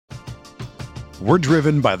We're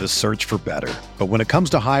driven by the search for better. But when it comes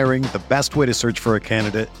to hiring, the best way to search for a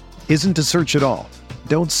candidate isn't to search at all.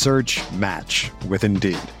 Don't search, match with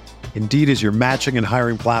Indeed. Indeed is your matching and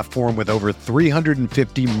hiring platform with over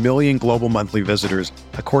 350 million global monthly visitors,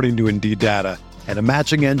 according to Indeed data, and a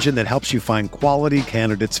matching engine that helps you find quality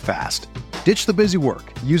candidates fast. Ditch the busy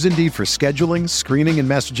work. Use Indeed for scheduling, screening, and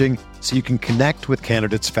messaging so you can connect with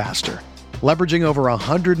candidates faster. Leveraging over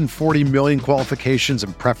 140 million qualifications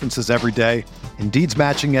and preferences every day, Indeed's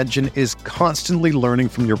matching engine is constantly learning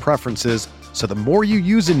from your preferences, so the more you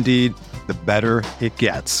use Indeed, the better it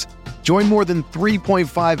gets. Join more than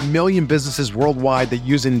 3.5 million businesses worldwide that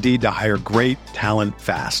use Indeed to hire great talent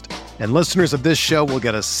fast. And listeners of this show will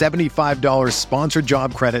get a $75 sponsored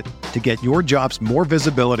job credit to get your jobs more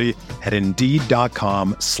visibility at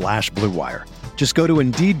Indeed.com/Blue Wire. Just go to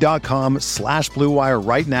Indeed.com/Blue Wire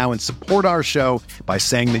right now and support our show by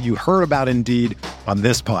saying that you heard about Indeed on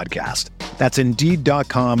this podcast. That's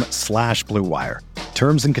Indeed.com/Blue Wire.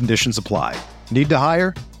 Terms and conditions apply. Need to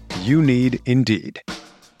hire? You need Indeed.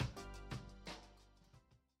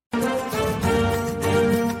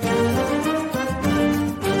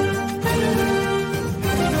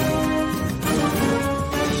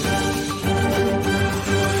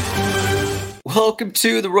 Welcome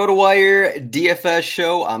to the RotoWire DFS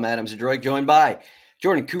show. I'm Adam Zadroik, joined by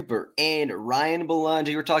Jordan Cooper and Ryan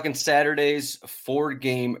Belangi. We're talking Saturday's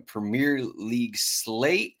 4-game Premier League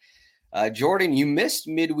slate. Jordan, you missed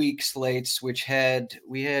midweek slates, we had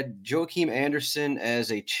Joakim Anderson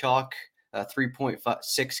as a chalk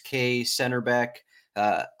 3.6K center back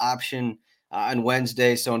option on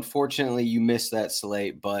Wednesday. So unfortunately, you missed that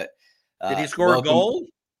slate. But did he score a goal?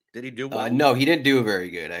 Did he do well? No, he didn't do very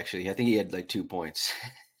good, actually. I think he had like 2 points.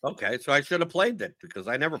 Okay, so I should have played that because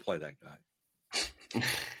I never play that guy.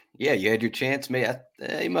 Yeah, you had your chance.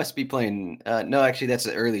 He must be playing. No, actually, that's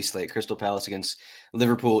the early slate. Crystal Palace against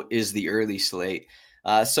Liverpool is the early slate.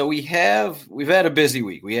 So we've had a busy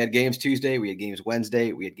week. We had games Tuesday, we had games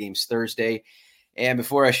Wednesday, we had games Thursday. And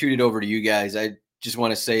before I shoot it over to you guys, I just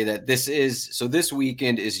want to say that this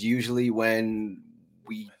weekend is usually when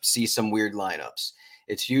we see some weird lineups.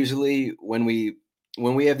 It's usually when we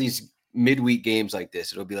have these midweek games like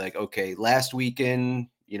this, it'll be like, okay, last weekend,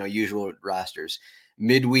 usual rosters.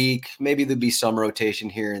 Midweek, maybe there'll be some rotation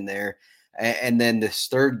here and there. And then this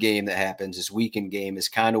third game that happens, this weekend game, is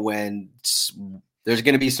kind of when there's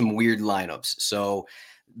going to be some weird lineups. So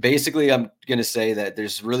basically, I'm going to say that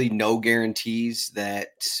there's really no guarantees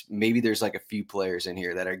that maybe there's like a few players in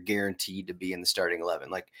here that are guaranteed to be in the starting 11.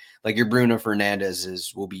 Like your Bruno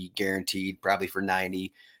Fernandes will be guaranteed probably for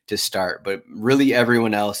 90 to start, but really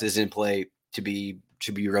everyone else is in play to be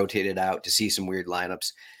rotated out to see some weird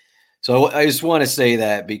lineups. So I just want to say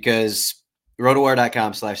that because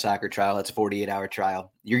rotowire.com/soccer trial, that's a 48-hour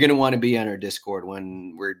trial. You're going to want to be on our Discord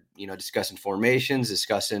when we're, discussing formations,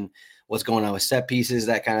 discussing what's going on with set pieces,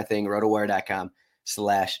 that kind of thing.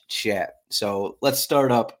 rotowire.com/chat. So let's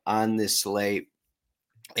start up on this slate.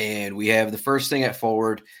 And we have the first thing at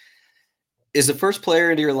forward. Is the first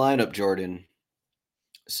player into your lineup, Jordan,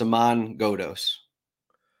 Saman Ghoddos?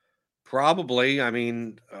 Probably.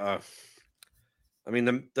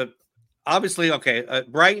 Obviously, okay,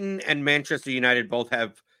 Brighton and Manchester United both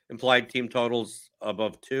have implied team totals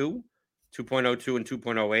above 2.02 and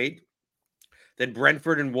 2.08. Then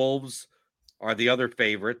Brentford and Wolves are the other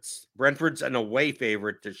favorites. Brentford's an away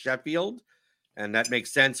favorite to Sheffield, and that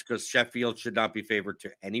makes sense because Sheffield should not be favored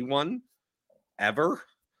to anyone ever,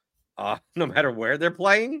 no matter where they're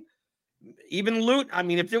playing. Even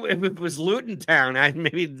Luton, if it was Luton Town,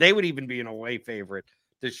 maybe they would even be an away favorite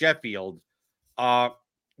to Sheffield.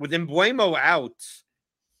 With Mbeumo out,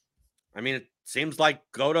 it seems like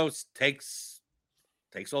Ghoddos takes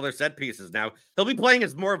all their set pieces now. He'll be playing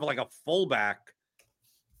as more of like a fullback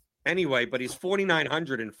anyway, but he's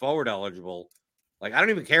 4,900 and forward eligible. Like, I don't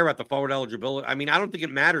even care about the forward eligibility. I don't think it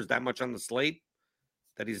matters that much on the slate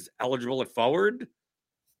that he's eligible at forward.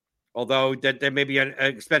 Although there may be an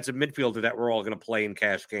expensive midfielder that we're all going to play in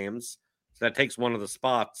cash games. So that takes one of the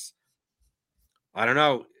spots. I don't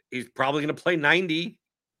know. He's probably going to play 90.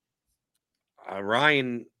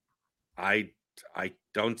 Ryan, I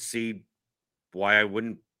don't see why I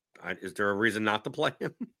wouldn't. Is there a reason not to play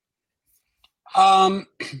him?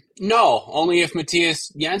 No, only if Matthias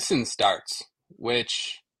Jensen starts,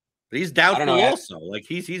 which but he's doubtful also. Like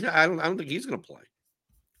he's I don't think he's going to play.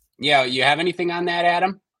 Yeah, you have anything on that,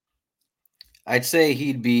 Adam? I'd say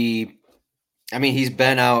he'd be. He's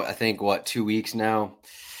been out. I think 2 weeks now.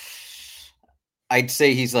 I'd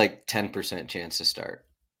say he's like 10% chance to start.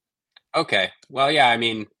 Okay. Well, yeah,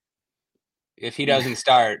 if he doesn't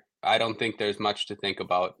start, I don't think there's much to think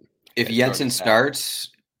about If as Jordan Jensen said.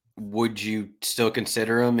 starts, would you still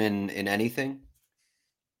consider him in anything?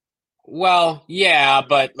 Well, yeah,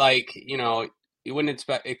 but like, you wouldn't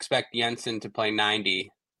expect Jensen to play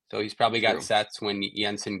 90. So he's probably got True. sets when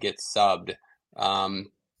Jensen gets subbed.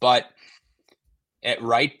 But at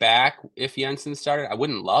right back, if Jensen started, I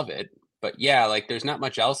wouldn't love it. But yeah, like there's not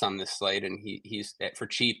much else on this slate, and he's for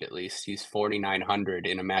cheap at least. He's 4,900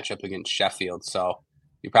 in a matchup against Sheffield, so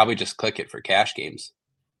you probably just click it for cash games.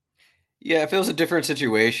 Yeah, if it was a different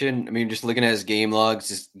situation, I mean, just looking at his game logs,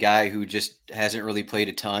 this guy who just hasn't really played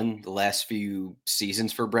a ton the last few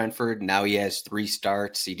seasons for Brentford. Now he has 3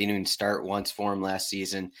 starts. He didn't even start once for him last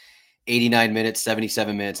season. 89 minutes,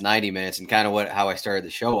 77 minutes, 90 minutes, and kind of how I started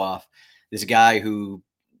the show off. This guy who,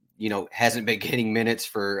 hasn't been getting minutes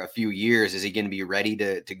for a few years, is he going to be ready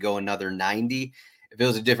to go another 90? If it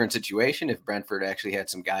was a different situation, if Brentford actually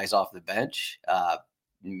had some guys off the bench,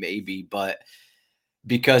 maybe, but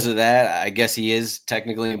because of that, I guess he is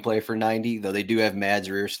technically in play for 90, though they do have Mads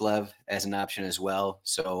Reerslev as an option as well.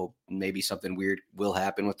 So maybe something weird will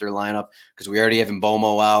happen with their lineup because we already have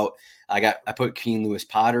Mbomo out. I put Keane Lewis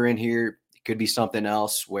Potter in here. It could be something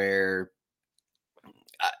else where,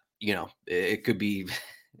 it could be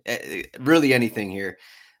really anything here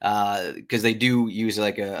because they do use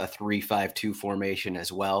like a 3-5-2 formation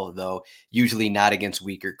as well, though usually not against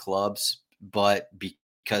weaker clubs, but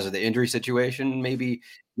because of the injury situation, maybe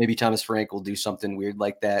Thomas Frank will do something weird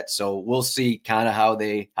like that. So we'll see kind of how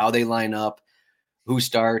they line up, who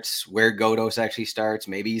starts, where Godos actually starts.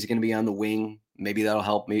 Maybe he's going to be on the wing. Maybe that'll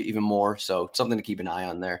help me even more. So something to keep an eye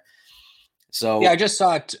on there. So Yeah, I just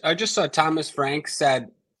saw Thomas Frank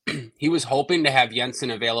said he was hoping to have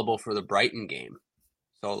Jensen available for the Brighton game.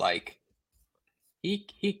 So like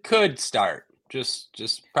he could start.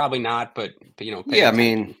 Just probably not, but pay yeah, I attention.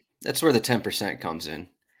 mean, that's where the 10% comes in.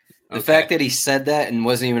 The Okay. fact that he said that and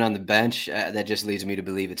wasn't even on the bench, that just leads me to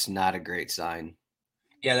believe it's not a great sign.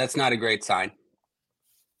 Yeah, that's not a great sign.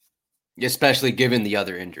 Especially given the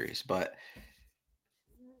other injuries. But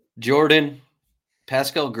Jordan,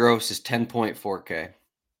 Pascal Gross is 10.4K.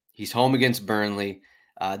 He's home against Burnley.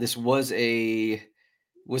 Was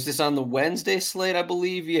this on the Wednesday slate, I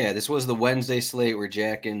believe? Yeah, this was the Wednesday slate where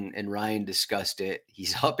Jack and Ryan discussed it.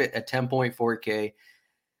 He's up at 10.4K.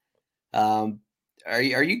 Are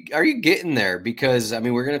you getting there? Because I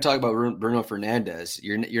mean, we're going to talk about Bruno Fernandes.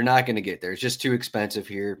 You're not going to get there. It's just too expensive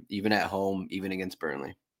here, even at home, even against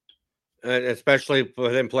Burnley. Especially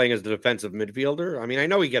for him playing as the defensive midfielder. I mean, I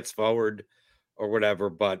know he gets forward or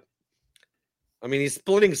whatever, but I mean, he's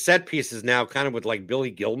splitting set pieces now, kind of with like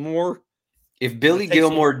Billy Gilmore. If Billy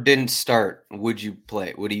Gilmore didn't start, would you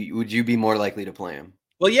play? Would you be more likely to play him?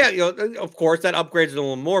 Well, yeah, of course that upgrades it a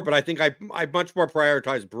little more, but I think I much more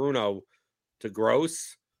prioritize Bruno to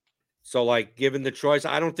Gross. So, like, given the choice,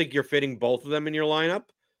 I don't think you're fitting both of them in your lineup.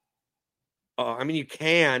 I mean, you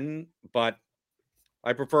can, but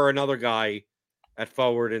I prefer another guy at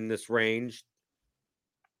forward in this range.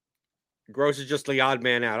 Gross is just the odd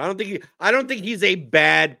man out. I don't think he's a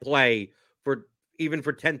bad play for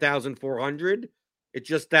 10,400. It's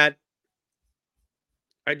just that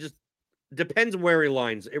depends where he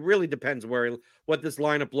lines. It really depends what this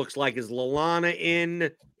lineup looks like. Is Lallana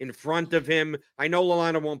in front of him? I know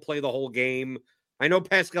Lallana won't play the whole game. I know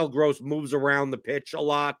Pascal Gross moves around the pitch a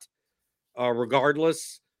lot,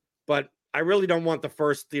 regardless. But I really don't want the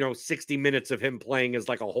first 60 minutes of him playing as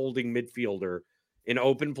like a holding midfielder in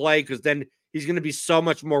open play, because then he's going to be so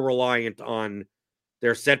much more reliant on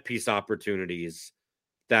their set piece opportunities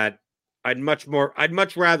that I'd much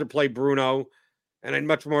rather play Bruno. And I'd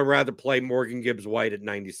much more rather play Morgan Gibbs White at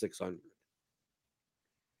 9,600.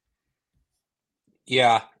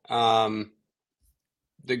 Yeah.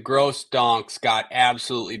 The Gross donks got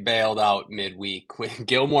absolutely bailed out midweek.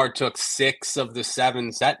 Gilmore took 6 of the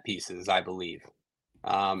 7 set pieces, I believe.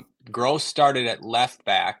 Gross started at left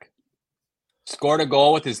back, scored a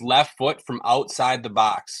goal with his left foot from outside the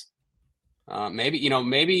box.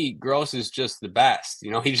 Maybe Gross is just the best.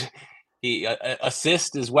 He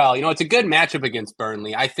assists as well. It's a good matchup against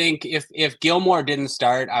Burnley. I think if Gilmore didn't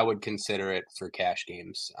start, I would consider it for cash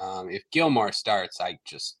games. If Gilmore starts, you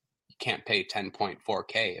can't pay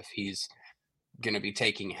 10.4K if he's going to be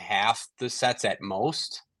taking half the sets at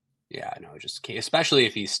most. Yeah, no, just can't, especially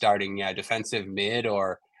if he's starting defensive mid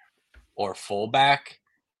or fullback.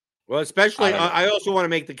 Well, especially I also want to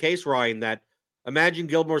make the case, Ryan, that imagine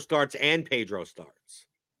Gilmore starts and Pedro starts.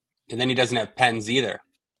 And then he doesn't have pens either.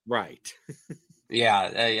 Right. Yeah,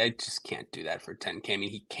 I just can't do that for 10K. I mean,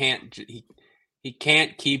 he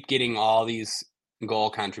can't keep getting all these goal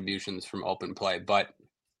contributions from open play, but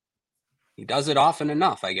he does it often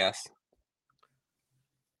enough, I guess.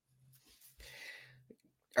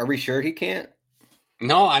 Are we sure he can't?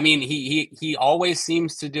 No, I mean he always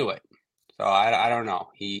seems to do it. So I don't know.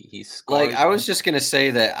 He scores. Like, I was just gonna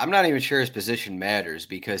say that I'm not even sure his position matters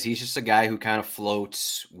because he's just a guy who kind of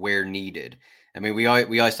floats where needed. I mean, we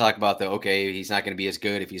always talk about okay, he's not going to be as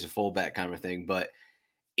good if he's a fullback kind of thing, but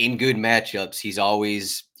in good matchups, he's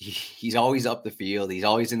always up the field. He's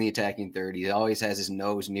always in the attacking third. He always has his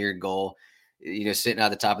nose near goal, sitting at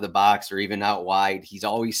the top of the box or even out wide. He's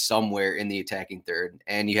always somewhere in the attacking third,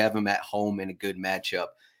 and you have him at home in a good matchup.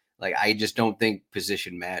 Like, I just don't think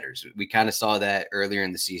position matters. We kind of saw that earlier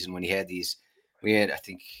in the season when he had I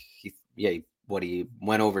think he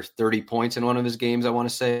went over 30 points in one of his games, I want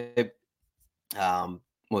to say.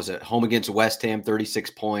 Was it home against West Ham,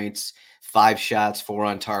 36 points, 5 shots, 4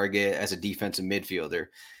 on target as a defensive midfielder.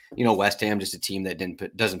 West Ham just a team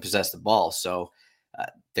that doesn't possess the ball. So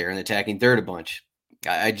they're an attacking third a bunch.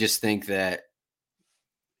 I just think that.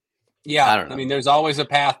 Yeah, I don't know. I mean, there's always a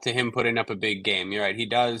path to him putting up a big game. You're right. He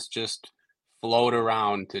does just float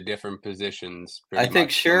around to different positions. I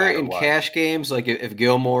think in cash games, like if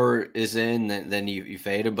Gilmore is in, then you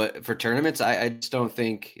fade him. But for tournaments, I just don't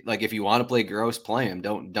think, like, if you want to play gross, play him.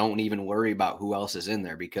 Don't even worry about who else is in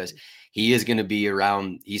there because he is going to be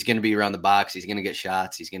around. He's going to be around the box. He's going to get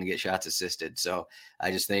shots. He's going to get shots assisted. So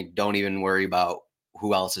I just think don't even worry about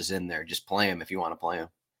who else is in there. Just play him if you want to play him.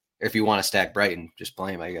 Or if you want to stack Brighton, just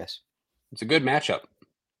play him, I guess. It's a good matchup.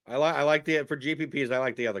 I like for GPPs. I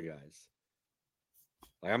like the other guys.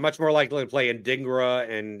 Like, I'm much more likely to play Ndingra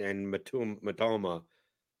and Matoma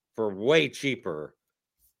for way cheaper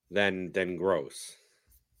than Gross.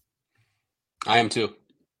 I am too.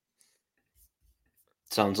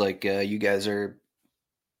 Sounds like you guys are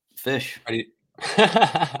fish.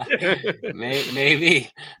 Maybe.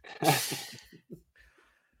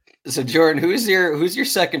 So Jordan, who's your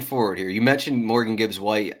second forward here? You mentioned Morgan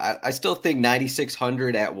Gibbs-White. I still think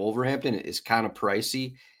 9,600 at Wolverhampton is kind of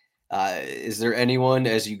pricey. Is there anyone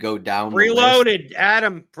as you go down? Preloaded,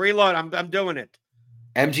 Adam. Preload. I'm doing it.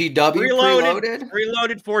 MGW preloaded.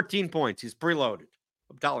 Preloaded 14 points. He's preloaded.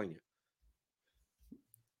 I'm telling you.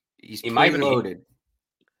 He preloaded.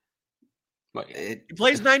 He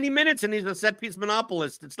plays 90 minutes and he's a set piece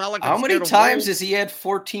monopolist. It's not like how many times has he had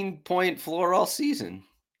 14-point floor all season?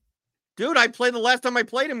 Dude, the last time I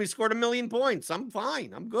played him, he scored 1 million points. I'm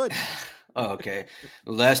fine. I'm good. Oh, okay.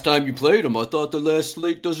 The last time you played him, I thought the last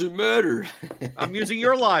slate doesn't matter. I'm using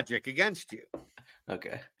your logic against you.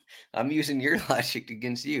 Okay. I'm using your logic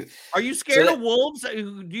against you. Are you scared of Wolves?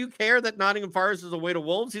 Do you care that Nottingham Forest is away to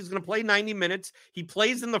Wolves? He's going to play 90 minutes. He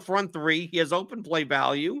plays in the front three. He has open play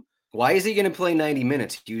value. Why is he going to play 90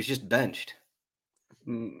 minutes? He was just benched.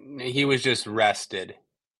 He was just rested.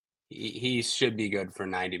 He should be good for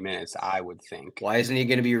 90 minutes, I would think. Why isn't he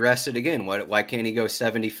going to be rested again? Why can't he go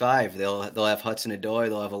 75? They'll have Hudson-Odoi.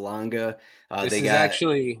 They'll have Alanga.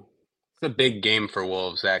 It's a big game for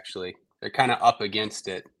Wolves, actually. They're kind of up against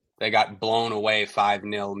it. They got blown away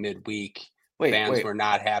 5-0 midweek. Fans were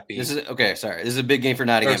not happy. This is a big game for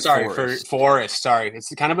Nottingham Forest. For Forest. Sorry.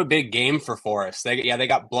 It's kind of a big game for Forest. They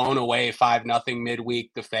got blown away 5-0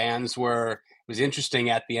 midweek. The fans it was interesting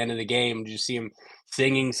at the end of the game. Did you see him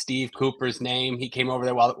singing Steve Cooper's name? He came over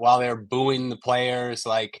there while they were booing the players.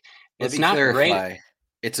 Like, it's not great.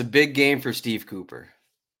 It's a big game for Steve Cooper.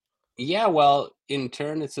 Yeah, well, in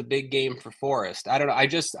turn, it's a big game for Forest. I don't know.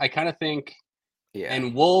 I kind of think,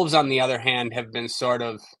 and Wolves, on the other hand, have been sort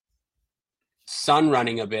of sun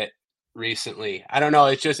running a bit recently. I don't know.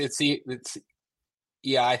 I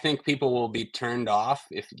think people will be turned off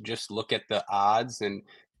if you just look at the odds and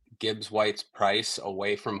Gibbs-White's price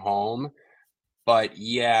away from home. But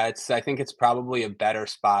I think it's probably a better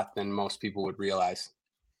spot than most people would realize.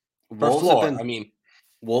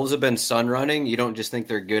 Wolves have been sun running. You don't just think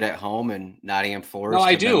they're good at home and Nottingham Forest? No,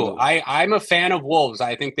 I do. I'm a fan of Wolves.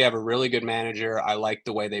 I think they have a really good manager. I like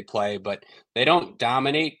the way they play, but they don't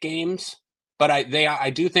dominate games. But I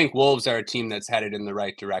do think Wolves are a team that's headed in the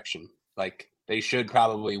right direction. Like, they should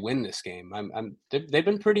probably win this game. They've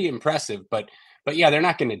been pretty impressive, but they're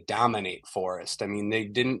not going to dominate Forest. I mean, they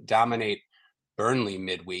didn't dominate Burnley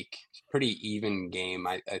midweek. It's a pretty even game,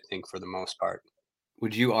 I think, for the most part.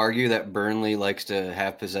 Would you argue that Burnley likes to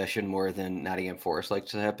have possession more than Nottingham Forest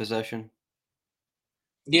likes to have possession?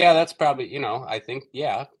 Yeah, that's probably, I think,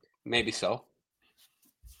 maybe so.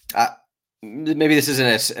 Maybe this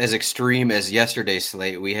isn't as extreme as yesterday's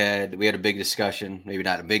slate. We had a big discussion, maybe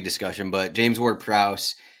not a big discussion, but James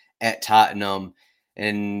Ward-Prowse at Tottenham,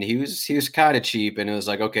 and he was kind of cheap, and it was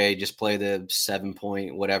like, okay, just play the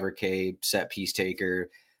 7-point whatever K set piece taker.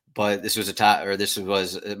 But this was a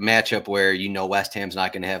matchup where West Ham's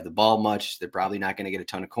not going to have the ball much. They're probably not going to get a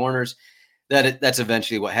ton of corners. that's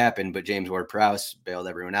eventually what happened. But James Ward-Prowse bailed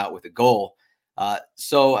everyone out with a goal.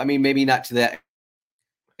 So I mean, maybe not to that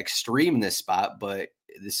extreme in this spot, but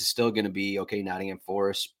this is still going to be okay. Nottingham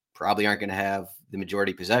Forest probably aren't going to have the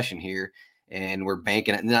majority possession here, and we're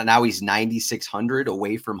banking it. Now he's 9,600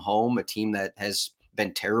 away from home, a team that has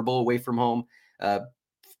been terrible away from home,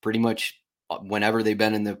 pretty much whenever they've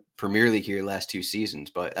been in the Premier League here last 2 seasons.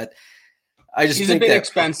 But I just he's think a bit that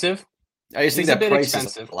expensive. I just think that price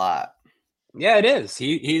is a lot. Yeah, it is.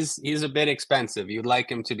 He's a bit expensive. You'd like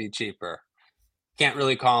him to be cheaper. Can't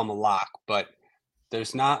really call him a lock, but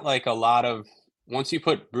there's not like a lot of, once you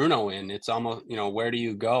put Bruno in, it's almost, where do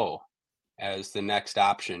you go as the next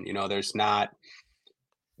option?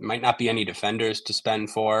 Might not be any defenders to spend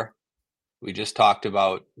for. We just talked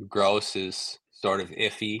about Gross is sort of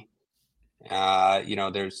iffy.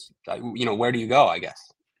 There's, where do you go, I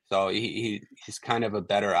guess? So he's kind of a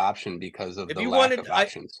better option because of the lack of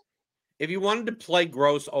options. If you wanted to play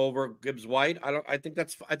Gross over Gibbs White, I think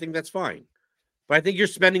that's fine. But I think you're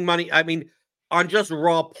spending money. I mean, on just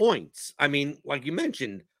raw points. I mean, like you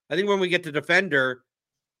mentioned, I think when we get to defender,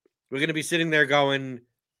 we're going to be sitting there going,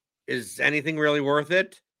 is anything really worth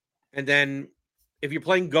it? And then if you're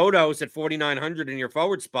playing Godos at 4,900 in your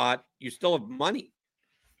forward spot, you still have money.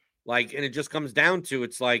 And it just comes down to,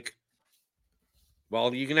 it's like,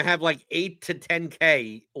 well, you're going to have like 8 to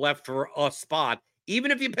 10K left for a spot,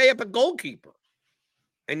 even if you pay up a goalkeeper.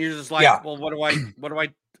 And you're just like, well, why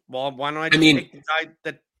don't I just take the guy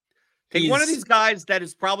that take one of these guys that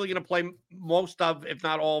is probably going to play most of, if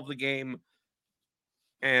not all of the game,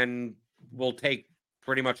 and will take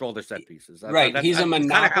pretty much all their set pieces. Right. He's a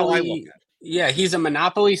monopoly. Yeah, he's a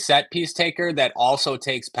monopoly set piece taker that also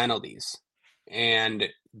takes penalties. And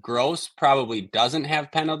Gross probably doesn't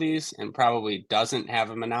have penalties and probably doesn't have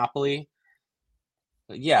a monopoly.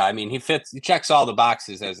 But yeah, I mean, he checks all the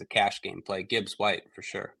boxes as a cash game play. Gibbs White for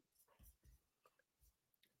sure.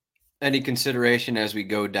 Any consideration as we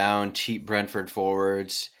go down cheap Brentford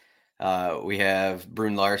forwards? We have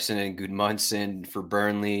Brun Larson and Gudmundsson for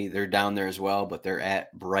Burnley. They're down there as well, but they're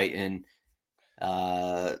at Brighton.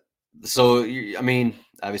 So, I mean,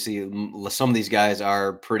 obviously some of these guys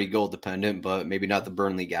are pretty goal dependent, but maybe not the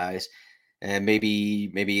Burnley guys. And maybe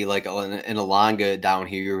like an Alanga down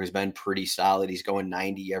here who's been pretty solid. He's going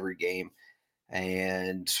 90 every game.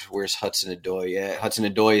 And where's Hudson-Odoi at?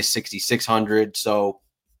 Hudson-Odoi is 6,600. So,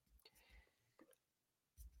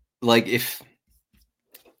 like, if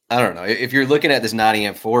you're looking at this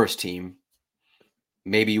Nottingham Forest team,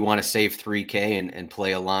 maybe you want to save 3K and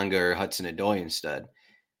play Alanga or Hudson-Odoi instead.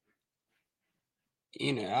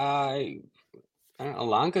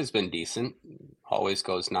 Alanga's been decent. Always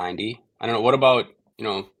goes 90. I don't know. What about,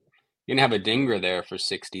 you can have a Dingra there for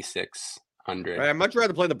 6,600. I'd much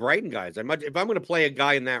rather play the Brighton guys. If I'm going to play a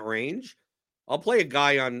guy in that range, I'll play a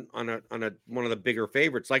guy on one of the bigger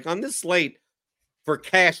favorites. Like on this slate, for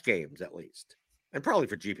cash games, at least, and probably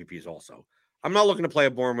for GPPs also. I'm not looking to play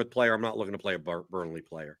a Bournemouth player. I'm not looking to play a Burnley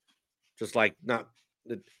player. Just like the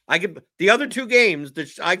other 2 games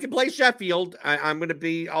that I could play Sheffield.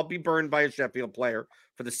 I'll be burned by a Sheffield player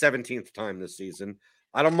for the 17th time this season.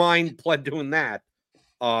 I don't mind doing that.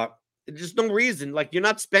 Just no reason. Like, you're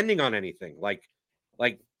not spending on anything. Like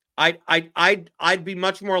I'd be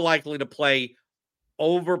much more likely to play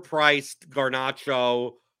overpriced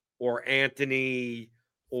Garnacho or Anthony,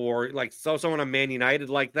 or someone on Man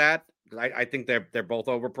United like that. I think they're both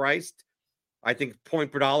overpriced. I think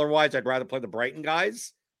point per dollar wise, I'd rather play the Brighton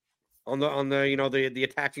guys on the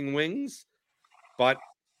attacking wings. But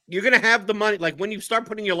you're gonna have the money. Like, when you start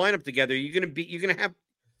putting your lineup together, you're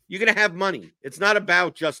gonna have money. It's not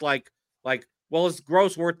about just like well, is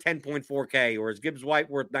Gross worth 10.4K or is Gibbs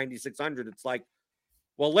White worth 9,600? It's like,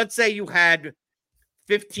 well, let's say you had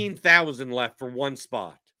 15,000 left for one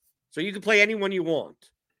spot. So you can play anyone you want.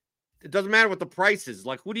 It doesn't matter what the price is.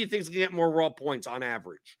 Like, who do you think is going to get more raw points on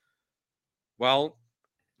average? Well,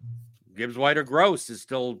 Gibbs White or Gross is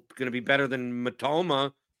still going to be better than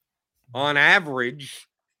Matoma on average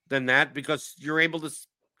than that, because you're able to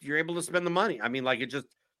spend the money. I mean, like, it just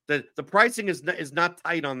the pricing is not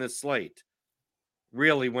tight on this slate,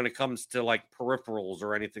 really, when it comes to like peripherals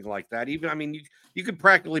or anything like that. Even, I mean, you could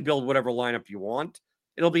practically build whatever lineup you want.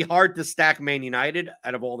 It'll be hard to stack Man United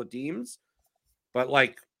out of all the teams, but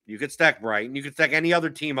like, you could stack Brighton. You could stack any other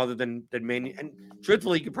team other than Man. And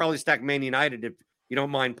truthfully, you could probably stack Man United if you don't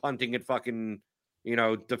mind punting at fucking,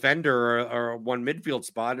 defender or one midfield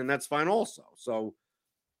spot, and that's fine also. So,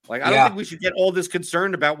 like, I don't think we should get all this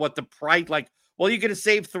concerned about what the price. Like, well, you're going to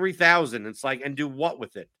save 3,000. It's like, and do what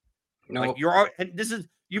with it? No, like, and this is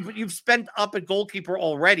you've spent up a goalkeeper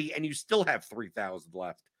already, and you still have 3,000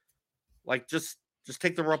 left. Like just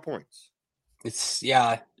take the raw points.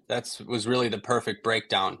 That was really the perfect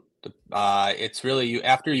breakdown. It's really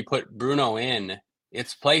after you put Bruno in,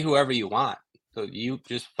 it's play whoever you want. So you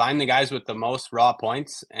just find the guys with the most raw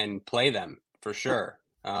points and play them for sure.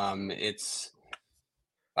 I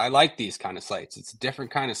like these kind of slates. It's a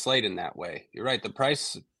different kind of slate in that way. You're right. The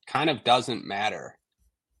price kind of doesn't matter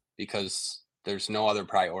because there's no other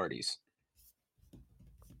priorities.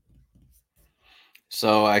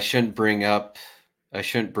 So I shouldn't bring up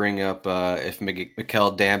if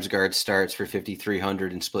Mikel Damsgaard starts for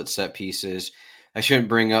 5,300 and split set pieces. I shouldn't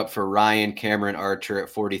bring up for Ryan Cameron Archer at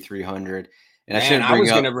 4,300. And I was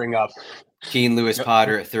going to bring up Keen Lewis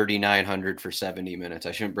Potter at 3,900 for 70 minutes.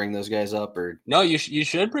 I shouldn't bring those guys up, or no? You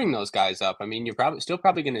should bring those guys up. I mean, you're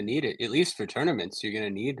probably going to need it, at least for tournaments. You're going to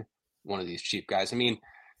need one of these cheap guys. I mean,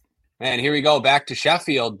 man, here we go back to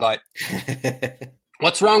Sheffield, but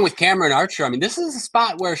what's wrong with Cameron Archer? I mean, this is a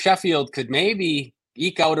spot where Sheffield could maybe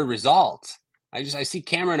eke out a result. I see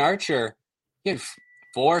Cameron Archer. He had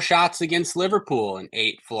 4 shots against Liverpool and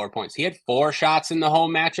 8 floor points. He had 4 shots in the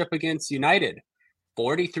home matchup against United.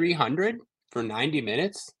 4,300 for 90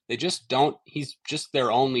 minutes. They just don't. He's just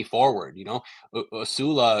their only forward.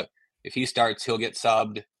 Osula, if he starts, he'll get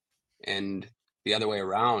subbed, and the other way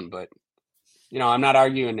around. But I'm not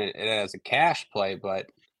arguing it as a cash play, but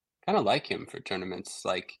kind of like him for tournaments.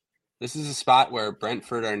 Like, this is a spot where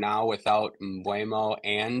Brentford are now without Mbeumo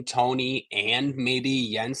and Tony and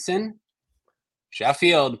maybe Jensen.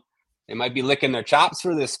 Sheffield, they might be licking their chops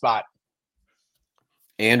for this spot.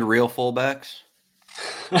 And real fullbacks.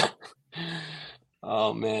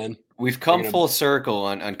 Oh, man. We've come full circle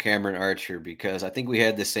on Cameron Archer, because I think we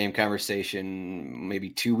had the same conversation maybe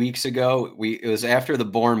 2 weeks ago. It was after the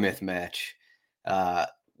Bournemouth match,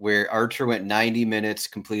 where Archer went 90 minutes,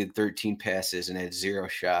 completed 13 passes, and had 0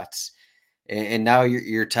 shots. And now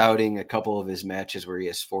you're touting a couple of his matches where he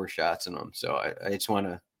has 4 shots in them. So I just want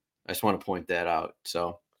to point that out.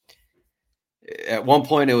 So at one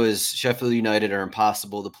point it was Sheffield United are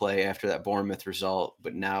impossible to play after that Bournemouth result,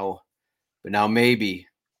 but now maybe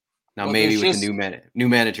with the new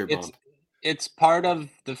manager bump. It's part of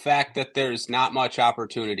the fact that there's not much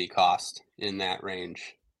opportunity cost in that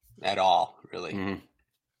range at all, really. Mm-hmm.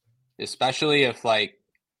 Especially if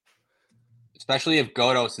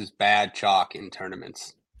Godos is bad chalk in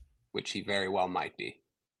tournaments, which he very well might be.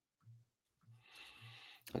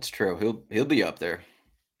 That's true. He'll be up there.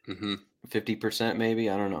 Mm-hmm. 50% maybe.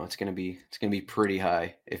 I don't know. It's gonna be pretty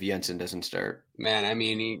high if Jensen doesn't start. Man, I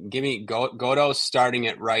mean, give me Godos starting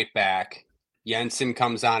at right back. Jensen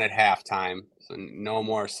comes on at halftime, so no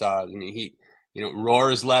more subs. I mean,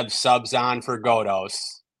 Roerslev subs on for Godos,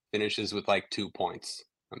 finishes with like 2 points.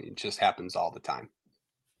 I mean, it just happens all the time.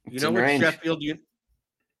 You know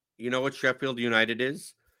what Sheffield United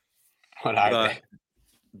is? What are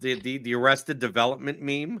they? The Arrested Development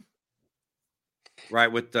meme, right?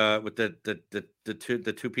 With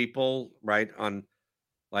the two people, right? On,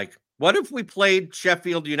 like, what if we played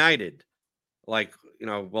Sheffield United? Like,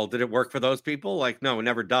 well, did it work for those people? Like, no, it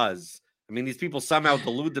never does. I mean, these people somehow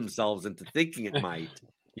delude themselves into thinking it might.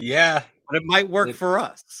 Yeah, but it might work for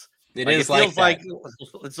us. It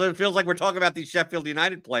feels like we're talking about these Sheffield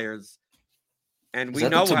United players, and we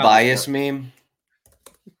know the Tobias meme.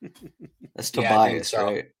 That's Tobias, so.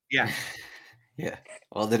 Right? Yeah, yeah.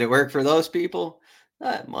 Well, did it work for those people?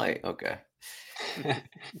 It might. Okay.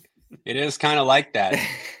 It is kind of like that.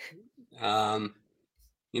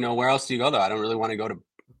 Where else do you go though? I don't really want to go to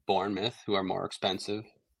Bournemouth, who are more expensive.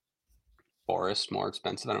 Forest, more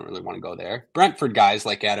expensive. I don't really want to go there. Brentford guys,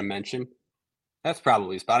 like Adam mentioned. That's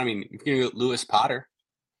probably a spot. I mean, if you get Lewis Potter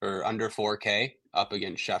for under 4K up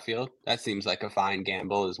against Sheffield, that seems like a fine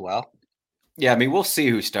gamble as well. Yeah, I mean, we'll see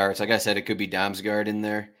who starts. Like I said, it could be Damsgaard in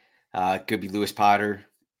there. It could be Lewis Potter.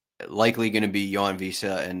 Likely going to be Johan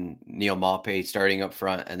Visa and Neil Maupay starting up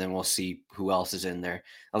front, and then we'll see who else is in there.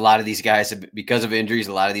 A lot of these guys, because of injuries,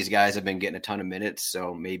 a lot of these guys have been getting a ton of minutes,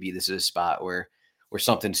 so maybe this is a spot where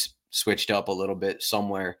something's switched up a little bit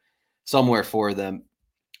somewhere for them.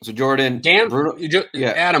 So Jordan, Adam,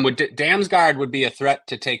 Damsgaard would be a threat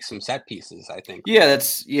to take some set pieces, I think. Yeah,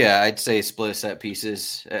 I'd say split set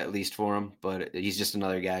pieces at least for him, but he's just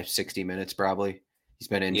another guy, 60 minutes probably. He's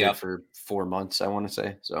been injured for 4 months, I want to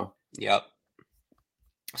say. So yep.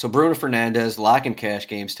 So Bruno Fernandes, lock and cash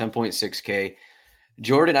games, 10.6K.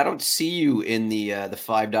 Jordan, I don't see you in the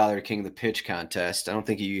 $5 King of the Pitch contest. I don't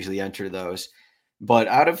think you usually enter those. But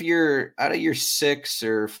out of your 6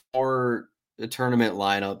 or 4 tournament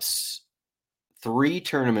lineups, 3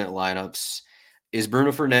 tournament lineups, is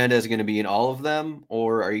Bruno Fernandes going to be in all of them,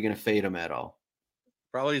 or are you going to fade him at all?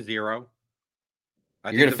 Probably 0.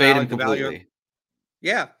 You're going to fade him completely.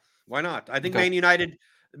 Yeah, why not? I think Okay.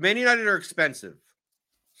 Man United are expensive.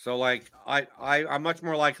 So like I'm much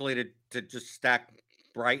more likely to just stack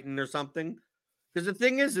Brighton or something. Because the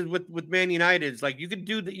thing is with Man United, it's like you could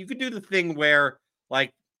do the thing where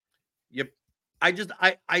like I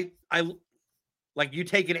like you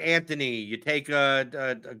take an Anthony, you take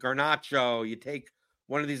a Garnacho, you take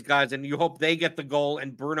one of these guys, and you hope they get the goal,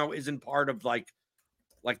 and Bruno isn't part of like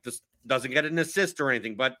this, doesn't get an assist or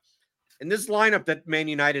anything. But in this lineup that Man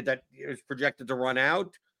United that is projected to run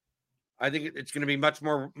out, I think it's going to be much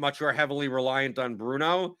more heavily reliant on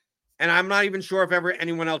Bruno. And I'm not even sure if ever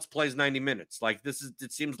anyone else plays 90 minutes. Like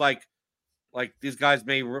it seems like these guys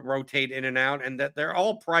may rotate in and out, and that they're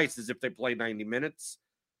all prices if they play 90 minutes.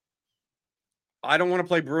 I don't want to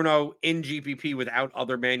play Bruno in GPP without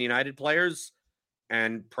other Man United players.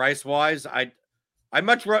 And price-wise, I'd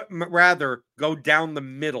much rather go down the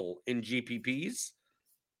middle in GPPs.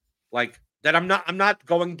 Like that I'm not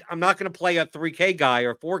going to play a 3K guy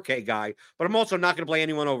or 4K guy, but I'm also not going to play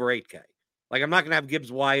anyone over 8K. Like I'm not going to have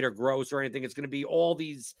Gibbs White or Gross or anything. It's going to be all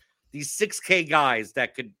these 6K guys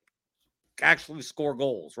that could actually score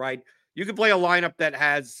goals, right? You could play a lineup that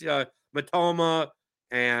has Matoma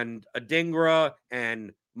and Adingra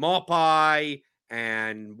and Maupay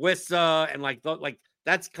and Wissa and like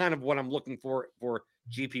that's kind of what I'm looking for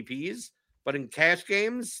GPPs. But in cash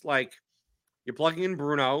games, like you're plugging in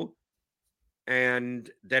Bruno, and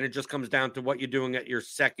then it just comes down to what you're doing at your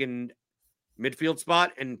second midfield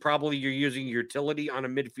spot, and probably you're using utility on a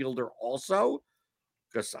midfielder also,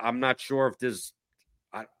 because I'm not sure if there's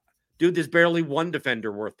barely one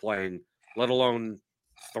defender worth playing, let alone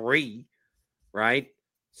 3, right?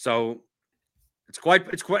 So it's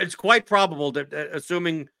quite probable that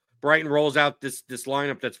assuming Brighton rolls out this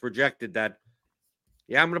lineup that's projected, that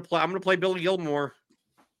I'm gonna play Billy Gilmore.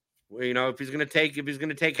 You know, if he's gonna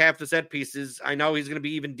take half the set pieces, I know he's gonna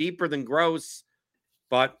be even deeper than Gross,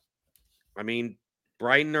 but I mean,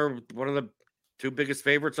 Brighton are one of the 2 biggest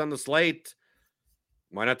favorites on the slate.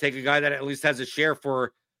 Why not take a guy that at least has a share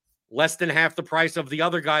for less than half the price of the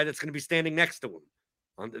other guy that's going to be standing next to him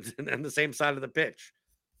on the same side of the pitch?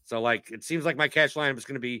 So, like, it seems like my cash lineup is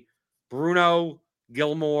going to be Bruno,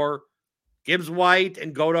 Gilmore, Gibbs White,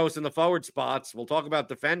 and Godos in the forward spots. We'll talk about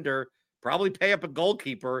defender, probably pay up a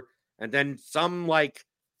goalkeeper, and then some like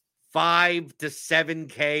 5 to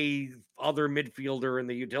 7K other midfielder in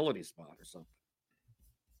the utility spot or something.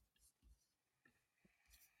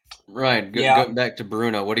 Ryan, go back to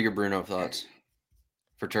Bruno. What are your Bruno thoughts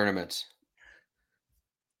for tournaments?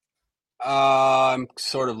 I'm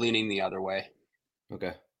sort of leaning the other way.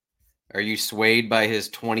 Okay. Are you swayed by his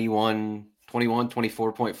 24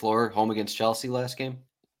 point floor home against Chelsea last game?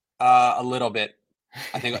 A little bit.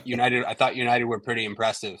 I think I thought United were pretty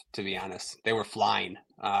impressive, to be honest. They were flying.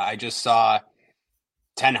 I just saw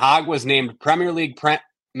Ten Hag was named Premier League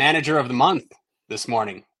Manager of the Month this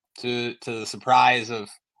morning, to the surprise of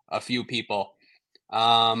a few people.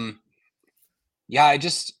 I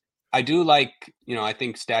do like, I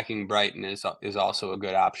think stacking Brighton is also a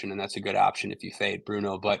good option, and that's a good option if you fade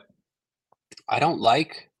Bruno, but I don't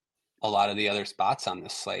like a lot of the other spots on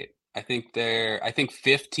this slate. I think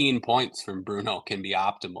 15 points from Bruno can be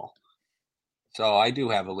optimal. So I do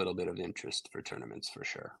have a little bit of interest for tournaments for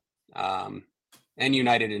sure. And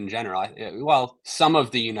United in general. Well, some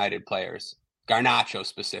of the United players, Garnacho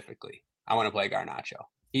specifically. I want to play Garnacho.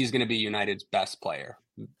 He's going to be United's best player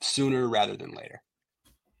sooner rather than later.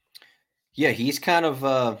 Yeah, he's kind of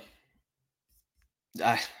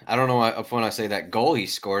I don't know if when I say that goal he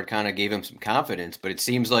scored kind of gave him some confidence, but it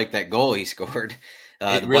seems like that goal he scored.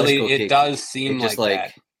 It does seem like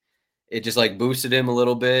that. It just like boosted him a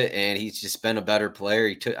little bit, and he's just been a better player.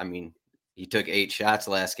 He took 8 shots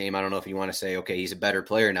last game. I don't know if you want to say, okay, he's a better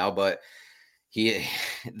player now, but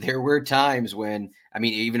there were times when,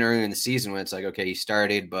 even earlier in the season when it's like, okay, he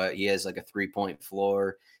started, but he has like a 3-point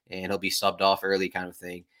floor and he'll be subbed off early kind of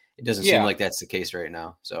thing. It doesn't seem like that's the case right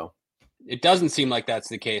now. So it doesn't seem like that's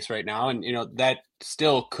the case right now. And, that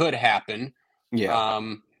still could happen. Yeah.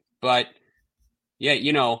 But yeah,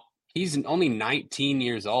 he's only 19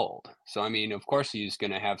 years old. So, of course he's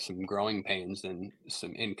going to have some growing pains and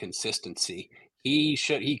some inconsistency. He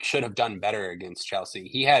should have done better against Chelsea.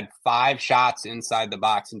 He had 5 shots inside the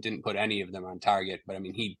box and didn't put any of them on target. But,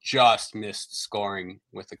 he just missed scoring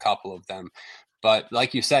with a couple of them. But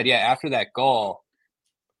like you said, after that goal,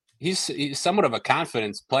 he's somewhat of a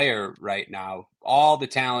confidence player right now. All the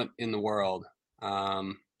talent in the world.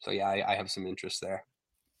 I have some interest there.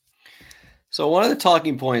 So one of the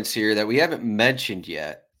talking points here that we haven't mentioned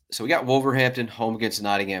yet. So we got Wolverhampton home against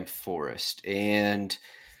Nottingham Forest, and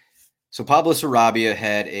So Pablo Sarabia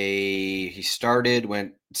he started,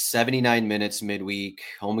 went 79 minutes midweek,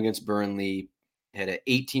 home against Burnley, had an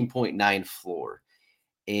 18.9 floor,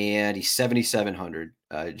 and he's 7,700.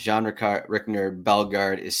 John Rickner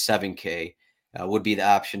Bellegarde is 7K, would be the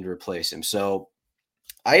option to replace him. So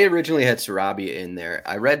I originally had Sarabia in there.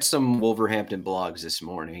 I read some Wolverhampton blogs this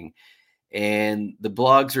morning, and the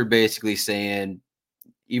blogs are basically saying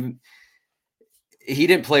even he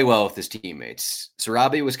didn't play well with his teammates.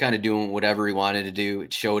 Sarabia was kind of doing whatever he wanted to do.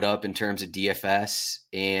 It showed up in terms of DFS,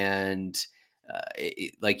 and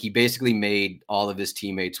he basically made all of his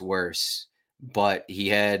teammates worse. But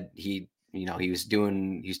he was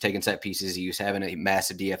taking set pieces. He was having a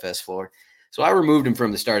massive DFS floor. So I removed him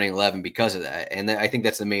from the starting 11 because of that. And I think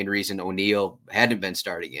that's the main reason O'Neill hadn't been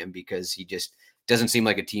starting him, because he just doesn't seem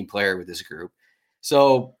like a team player with this group.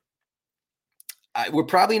 So we're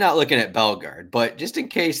probably not looking at Bellegarde, but just in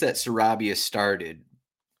case that Sarabia started,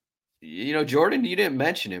 Jordan, you didn't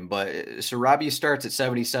mention him, but Sarabia starts at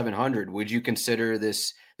 7,700. Would you consider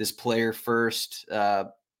this player first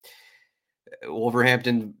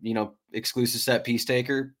Wolverhampton, exclusive set piece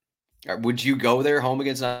taker? Would you go there home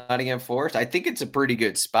against Nottingham Forest? I think it's a pretty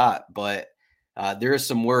good spot, but there is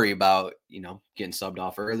some worry about, getting subbed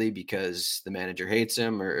off early because the manager hates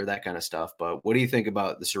him or that kind of stuff. But what do you think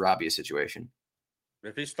about the Sarabia situation?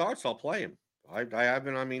 If he starts, I'll play him. I have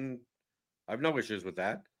no issues with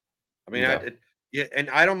that. I mean, Okay. and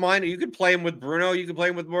I don't mind. You could play him with Bruno. You could play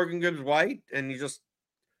him with Morgan Gibbs-White, and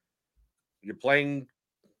you're punting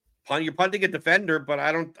a defender. But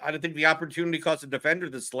I don't think the opportunity cost of defender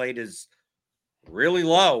this slate is really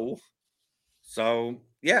low. So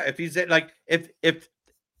yeah, if he's if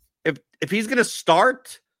he's gonna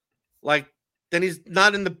start, then he's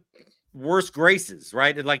not in the worst graces,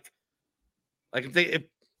 right? And if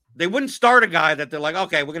they wouldn't start a guy that they're like,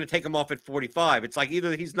 okay, we're going to take him off at 45. It's like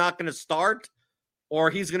either he's not going to start or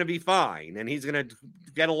he's going to be fine and he's going to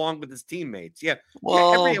get along with his teammates. Yeah.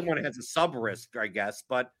 Well, Everyone has a sub risk, I guess,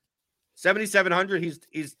 but 7,700,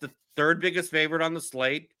 he's the third biggest favorite on the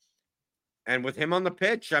slate. And with him on the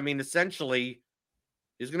pitch, I mean, essentially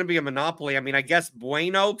he's going to be a monopoly. I mean, I guess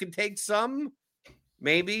Bueno can take some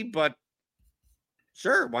maybe, but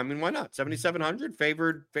sure. I mean, why not? 7,700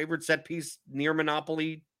 favored set piece near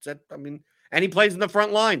monopoly set. I mean, and he plays in the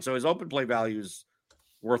front line, so his open play value is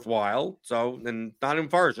worthwhile. So then Nottingham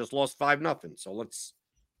Forest just lost 5-0. So let's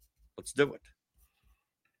do it.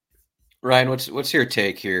 Ryan, what's your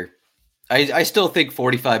take here? I still think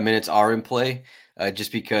 45 minutes are in play,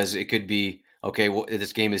 just because it could be okay. Well,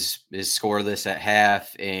 this game is scoreless at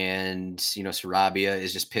half, and Sarabia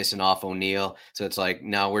is just pissing off O'Neill, so it's like,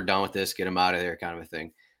 no, we're done with this. Get him out of there, kind of a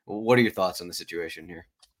thing. What are your thoughts on the situation here?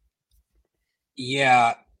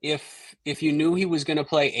 Yeah, if you knew he was going to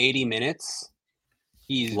play 80 minutes,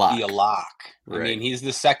 he's be a lock. Right. I mean, he's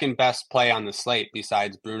the second best play on the slate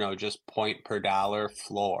besides Bruno, just point per dollar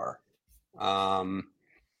floor.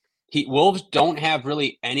 Wolves don't have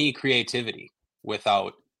really any creativity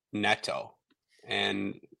without Neto.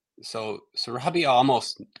 And so Sarabia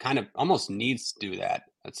almost needs to do that.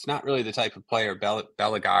 That's not really the type of player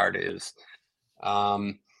Bellegarde is.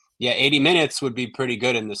 80 minutes would be pretty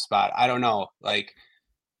good in this spot. I don't know.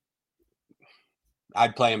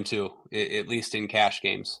 I'd play him too, at least in cash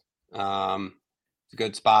games. It's a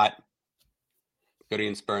good spot. Good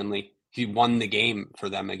against Burnley. He won the game for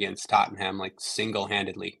them against Tottenham,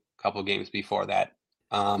 single-handedly a couple games before that.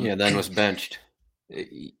 Then was benched.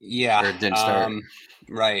 Yeah. Or didn't start.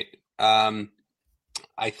 Right.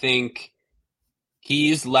 I think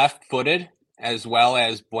he's left-footed as well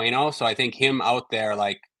as Bueno. So I think him out there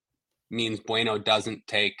means Bueno doesn't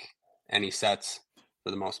take any sets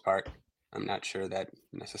for the most part. I'm not sure that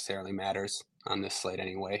necessarily matters on this slate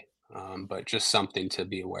anyway, but just something to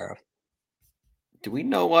be aware of. Do we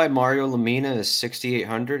know why Mario Lemina is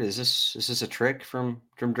 6,800? Is this a trick from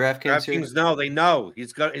DraftKings here? DraftKings, no, they know.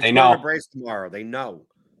 He's going to brace tomorrow. They know.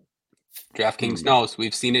 DraftKings knows.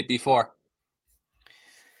 We've seen it before.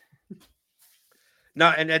 No,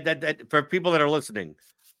 and that for people that are listening,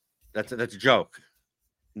 that's a joke.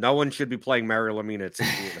 No one should be playing Mario Lemina at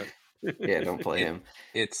 6,800. Yeah, don't play him.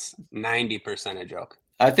 It's 90% a joke.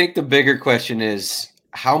 I think the bigger question is,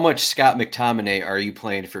 how much Scott McTominay are you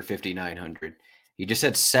playing for 5,900? He just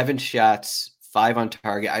had 7 shots, 5 on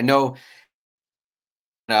target. I know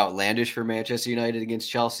outlandish for Manchester United against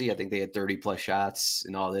Chelsea. I think they had 30+ shots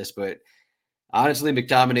and all this, but honestly,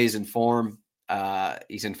 McTominay's in form.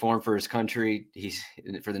 He's in form for his country. He's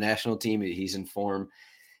for the national team. He's in form.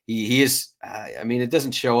 He is. I mean, it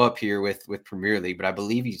doesn't show up here with Premier League, but I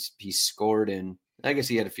believe he's scored in. I guess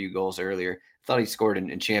he had a few goals earlier. I thought he scored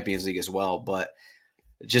in Champions League as well. But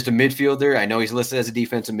just a midfielder. I know he's listed as a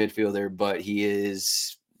defensive midfielder, but he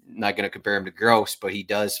is not going to compare him to Gross, but he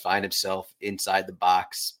does find himself inside the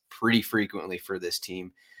box pretty frequently for this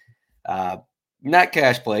team. Not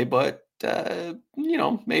cash play, but maybe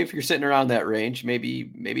if you're sitting around that range,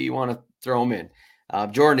 maybe you want to throw him in.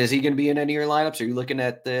 Jordan, is he going to be in any of your lineups? Are you looking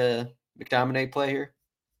at the McTominay play here?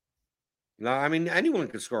 No, I mean, anyone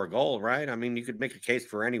could score a goal, right? I mean, you could make a case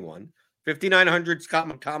for anyone. 5,900 Scott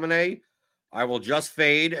McTominay, I will just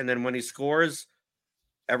fade, and then when he scores,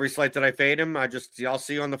 every slate that I fade him, I'll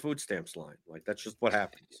see you on the food stamps line. Like, that's just what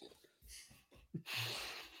happens.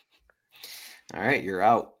 All right, you're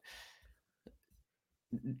out.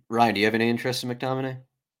 Ryan, do you have any interest in McTominay?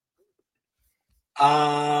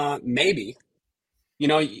 Maybe.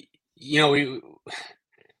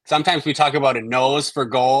 Sometimes we talk about a nose for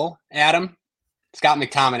goal, Adam. Scott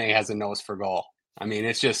McTominay has a nose for goal. I mean,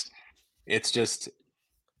 it's just like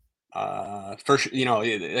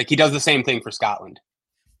he does the same thing for Scotland.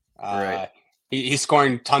 Right. He's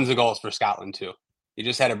scoring tons of goals for Scotland too. He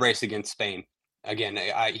just had a brace against Spain. Again,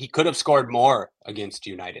 he could have scored more against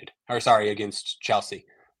against Chelsea.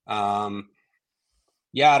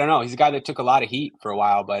 Yeah, I don't know. He's a guy that took a lot of heat for a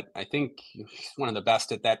while, but I think he's one of the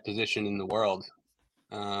best at that position in the world.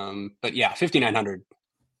 But yeah, 5,900,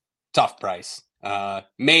 tough price.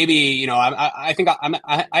 Maybe, I think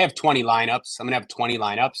I have 20 lineups. I'm gonna have 20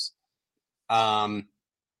 lineups.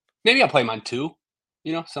 Maybe I'll play him on 2,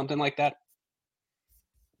 something like that.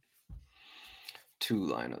 2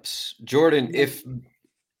 lineups. Jordan, if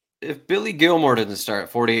Billy Gilmore doesn't start at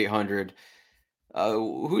 4,800,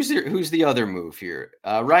 who's the other move here?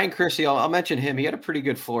 Ryan Kersey, I'll mention him. He had a pretty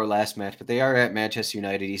good floor last match, but they are at Manchester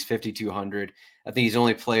United. He's 5,200. I think he's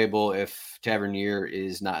only playable if Tavernier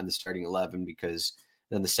is not in the starting 11, because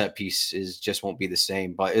then the set piece just won't be the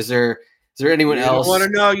same. But is there anyone else?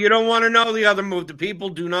 You don't want to know the other move. The people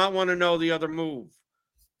do not want to know the other move.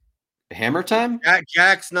 Hammer time?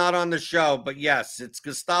 Jack's not on the show, but yes, it's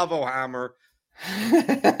Gustavo Hammer.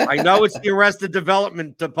 I know it's the Arrested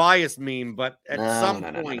Development Tobias meme, but at some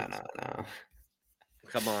point,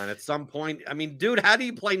 come on, at some point, I mean, dude, how do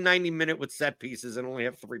you play 90-minute with set pieces and only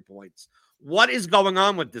have 3 points? What is going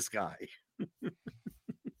on with this guy?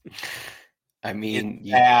 I mean,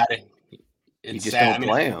 you just don't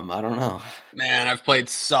play him. I don't know. Man, I've played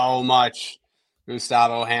so much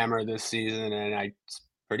Gustavo Hammer this season, and I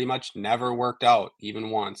pretty much never worked out even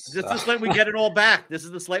once. This is the slate we get it all back. This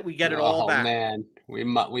is the slate we get it all back. Oh man, we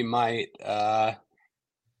might. I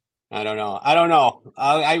don't know.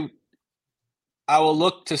 I will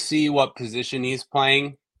look to see what position he's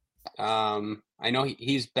playing. I know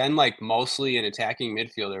he's been like mostly an attacking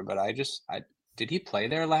midfielder, but did he play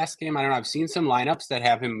there last game? I don't know. I've seen some lineups that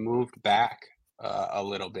have him moved back a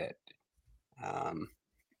little bit.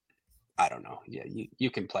 I don't know. Yeah,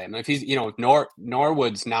 you can play him if he's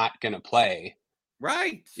Norwood's not going to play.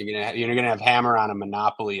 Right. You're gonna have Hammer on a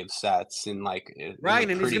monopoly of sets and like right,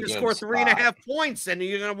 and he's gonna score 3.5 points, and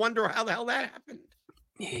you're gonna wonder how the hell that happened.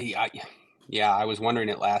 Yeah, I was wondering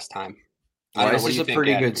it last time. This is a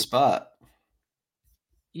pretty good spot.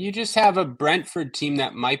 You just have a Brentford team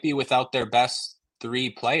that might be without their best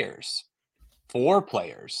 3 players, 4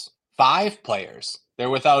 players, 5 players. They're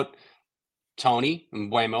without Tony and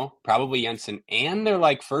Mbeumo, probably Jensen, and they're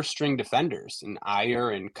like first string defenders and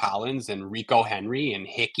Ayer and Collins and Rico Henry and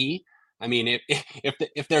Hickey. I mean,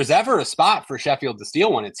 if there's ever a spot for Sheffield to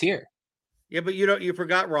steal one, it's here. Yeah, but you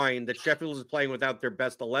forgot, Ryan, that Sheffield is playing without their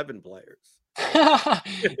best 11 players.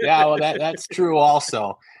 Yeah, well, that's true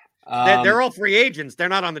also. They're all free agents. They're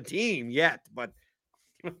not on the team yet, but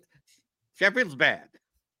Sheffield's bad.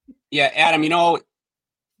 Yeah, Adam,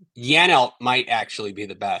 Janelt might actually be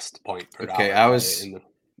the best point per dollar. Okay, I was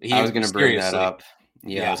going to bring that up.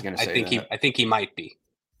 Yeah, I was going to say I think he might be.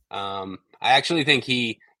 I actually think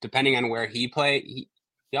depending on where he play, he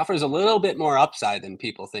offers a little bit more upside than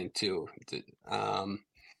people think too.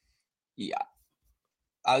 Yeah,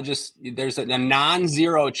 there's a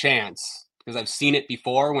non-zero chance, because I've seen it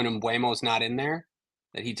before when Mbeumo's not in there,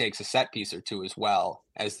 that he takes a set piece or 2 as well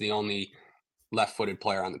as the only left-footed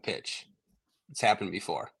player on the pitch. It's happened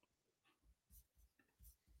before.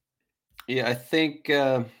 Yeah, I think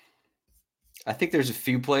there's a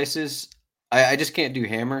few places. I just can't do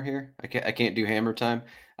Hammer here. I can't do Hammer time.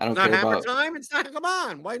 I don't care about Hammer time. It's not. Come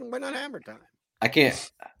on, why not Hammer time? I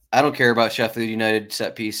don't care about Sheffield United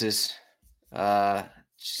set pieces. It's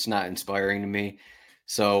just not inspiring to me.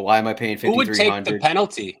 So why am I paying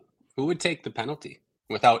 5,300? Who would take the penalty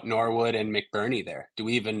without Norwood and McBurney there? Do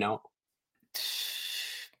we even know?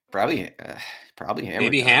 Probably Hammer.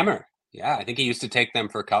 Maybe time. Hammer. Yeah, I think he used to take them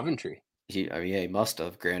for Coventry. He must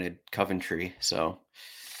have. Granted, Coventry. So,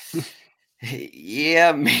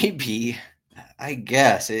 yeah, maybe. I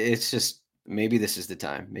guess it's just maybe this is the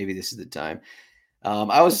time. Maybe this is the time.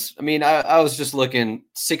 I was just looking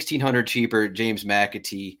 1,600 cheaper. James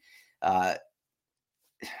McAtee, uh,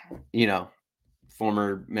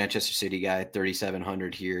 former Manchester City guy,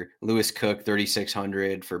 3,700 here. Lewis Cook,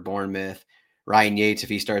 3,600 for Bournemouth. Ryan Yates, if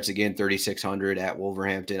he starts again, 3,600 at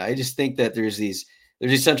Wolverhampton. I just think that there's these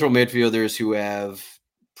central midfielders who have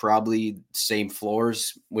probably same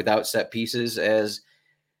floors without set pieces as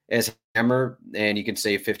Hammer, and you can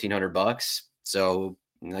save $1,500. So,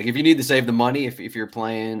 like, if you need to save the money, if you're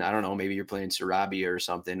playing, I don't know, maybe you're playing Sarabia or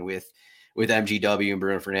something with MGW and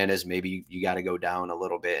Bruno Fernandes, maybe you got to go down a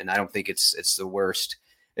little bit. And I don't think it's the worst.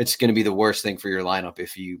 It's going to be the worst thing for your lineup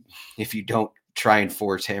if you don't try and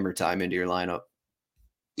force Hammer time into your lineup.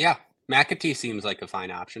 Yeah, McAtee seems like a fine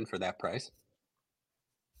option for that price.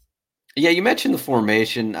 Yeah, you mentioned the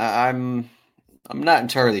formation. I'm not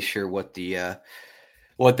entirely sure what the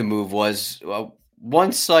move was.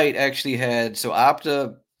 One site actually had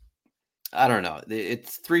Opta. I don't know.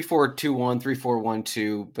 It's 3-4-2-1,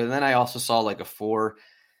 3-4-1-2, but then I also saw like a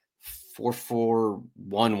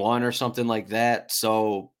 4-4-1-1 or something like that.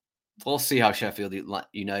 So we'll see how Sheffield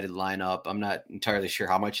United line up. I'm not entirely sure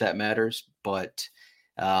how much that matters, but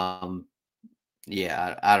I don't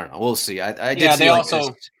know. We'll see. They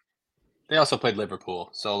also played Liverpool,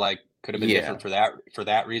 so like could have been different for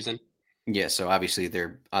that reason. Yeah, so obviously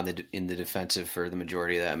they're in the defensive for the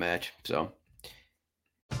majority of that match. So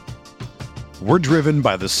we're driven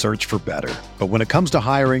by the search for better, but when it comes to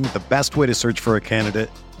hiring, the best way to search for a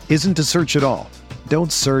candidate isn't to search at all.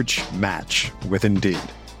 Don't search, match with Indeed.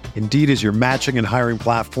 Indeed is your matching and hiring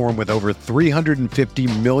platform with over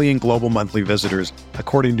 350 million global monthly visitors,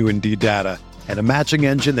 according to Indeed data, and a matching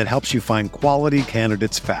engine that helps you find quality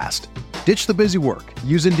candidates fast. Ditch the busy work.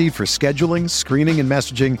 Use Indeed for scheduling, screening, and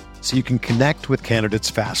messaging so you can connect with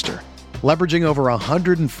candidates faster. Leveraging over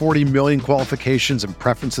 140 million qualifications and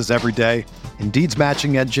preferences every day, Indeed's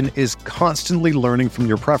matching engine is constantly learning from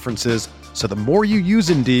your preferences, so the more you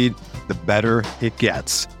use Indeed, the better it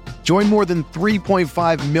gets. Join more than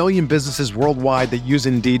 3.5 million businesses worldwide that use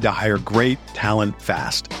Indeed to hire great talent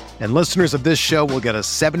fast. And listeners of this show will get a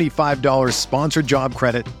 $75 sponsored job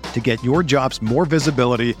credit to get your jobs more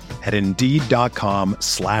visibility at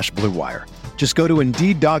Indeed.com/Blue Wire. Just go to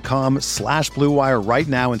Indeed.com/Blue Wire right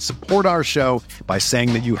now and support our show by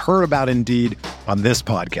saying that you heard about Indeed on this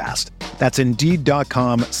podcast. That's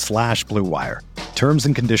Indeed.com/Blue Wire. Terms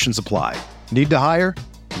and conditions apply. Need to hire?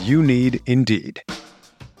 You need Indeed.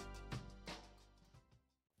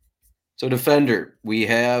 So defender, we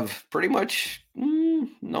have pretty much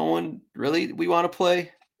no one really we want to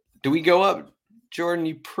play. Do we go up, Jordan?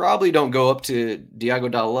 You probably don't go up to Diogo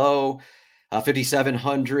Dalot,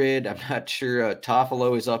 5,700. I'm not sure.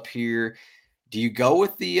 Toffolo is up here. Do you go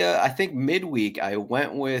with the? I think midweek I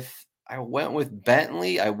went with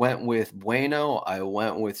Bentley. I went with Bueno. I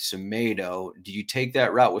went with Semedo. Do you take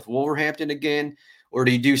that route with Wolverhampton again, or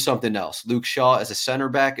do you do something else? Luke Shaw as a center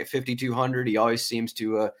back at 5,200. He always seems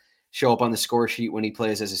to show up on the score sheet when he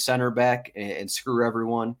plays as a center back and screw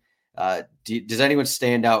everyone. Does anyone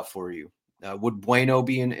stand out for you? Would Bueno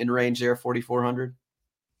be in range there, 4,400?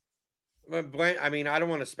 I mean, I don't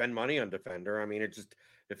want to spend money on defender. I mean, it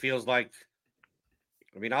feels like,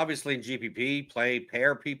 obviously in GPP,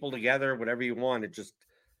 pair people together, whatever you want.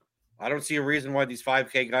 I don't see a reason why these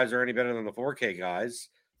 5K guys are any better than the 4K guys.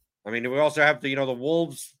 I mean, we also have the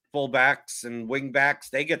Wolves fullbacks and wing backs.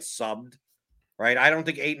 They get subbed. Right, I don't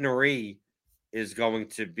think Aiton Ari is going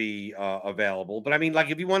to be available. But I mean, like,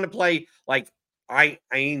 if you want to play like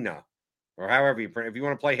Aina or however if you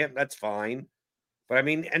want to play him, that's fine. But I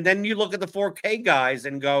mean, and then you look at the 4K guys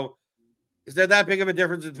and go, is there that big of a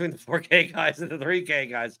difference between the 4K guys and the 3K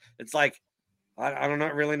guys? It's like, I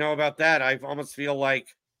don't really know about that. I almost feel like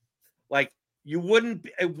it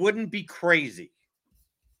wouldn't be crazy.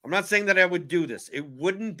 I'm not saying that I would do this. It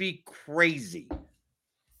wouldn't be crazy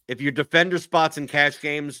if your defender spots in cash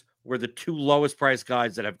games were the two lowest priced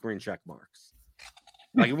guys that have green check marks.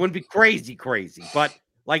 Like, it wouldn't be crazy, but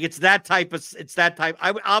like it's that type.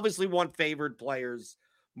 I would obviously want favored players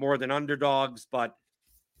more than underdogs, but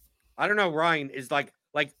I don't know. Ryan is like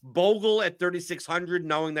Bogle at 3,600,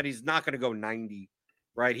 knowing that he's not going to go 90,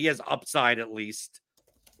 right? He has upside at least,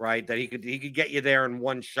 right? That he could get you there in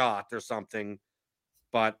one shot or something.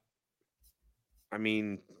 But I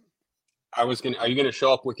mean, are you gonna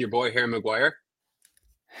show up with your boy Harry Maguire?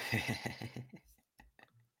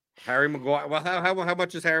 Harry Maguire. Well, how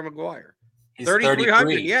much is Harry Maguire? He's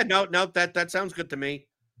 3,300. Yeah, no, that sounds good to me.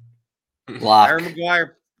 Lock. Harry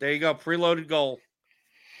Maguire. There you go. Preloaded goal.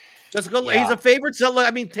 Just go. Yeah. He's a favorite. So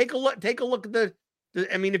I mean, take a look. Take a look at the.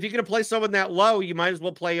 I mean, if you're going to play someone that low, you might as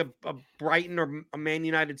well play a Brighton or a Man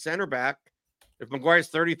United center back. If Maguire's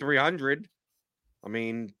 3,300, I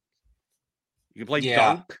mean, you can play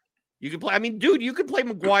Dunk. You can play. I mean, dude, you can play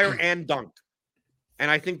Maguire and Dunk, and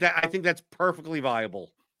I think that's perfectly viable,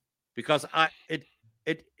 because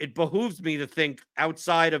it behooves me to think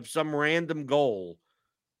outside of some random goal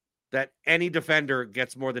that any defender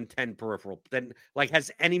gets more than 10 peripheral, then like has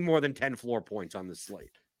any more than 10 floor points on this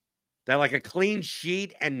slate. That like a clean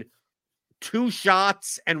sheet and 2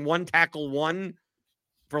 shots and 1 tackle 1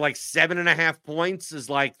 for like 7.5 points is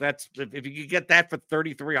like, that's, if you could get that for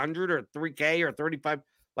 3,300 or 3K or 35,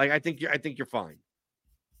 like I think you're fine.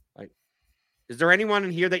 Like, is there anyone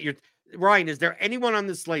in here that you're Ryan? Is there anyone on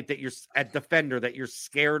this slate that you're at defender that you're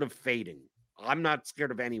scared of fading? I'm not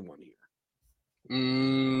scared of anyone here.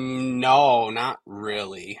 No, not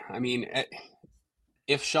really. I mean,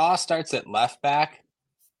 if Shaw starts at left back,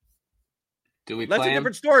 do we That's play a him?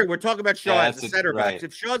 different story. We're talking about Shaw as a center back. right.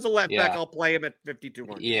 If Shaw's a left back, I'll play him at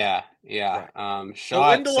 5,200. Yeah. Right.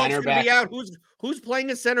 Shaw at Lindelof's center gonna back. be out. Who's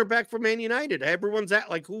playing a center back for Man United? Everyone's out.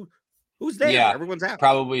 Like who's there? Yeah, Everyone's out.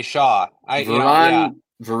 Probably Shaw.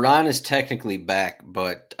 Varane is technically back,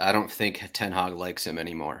 but I don't think Ten Hag likes him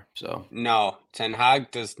anymore. So no, Ten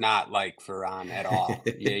Hag does not like Varane at all.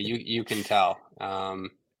 Yeah, you can tell.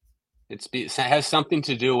 It has something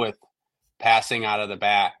to do with passing out of the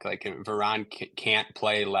back. Like Varane can't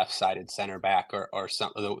play left-sided center back or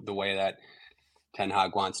some the way that Ten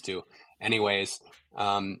Hag wants to. Anyways,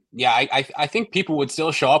 I think people would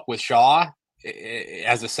still show up with Shaw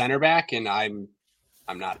as a center back, and I'm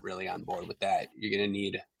not really on board with that. You're going to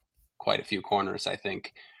need quite a few corners, I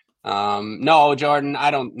think. No, Jordan, I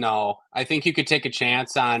don't know. I think you could take a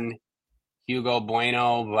chance on Hugo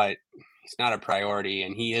Bueno, but he's not a priority,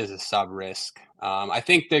 and he is a sub-risk. I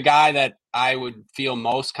think the guy that I would feel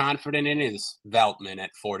most confident in is Veltman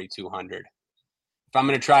at 4,200. If I'm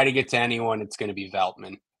going to try to get to anyone, it's going to be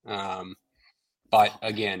Veltman. But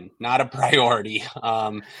again, not a priority.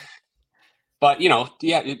 But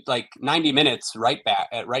like 90 minutes right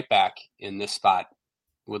back in this spot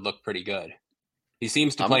would look pretty good. He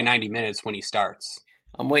seems to play 90 minutes when he starts.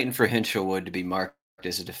 I'm waiting for Hinshelwood to be marked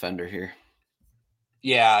as a defender here.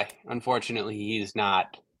 Yeah, unfortunately, he's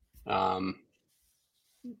not. I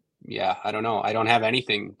don't know. I don't have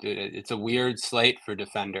anything. It's a weird slate for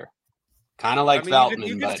defender. Kind of like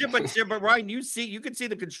Veltman, but Ryan, you can see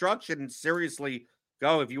the construction seriously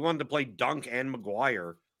go if you wanted to play Dunk and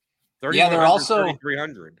Maguire. They're also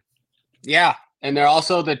 3,300. Yeah, and they're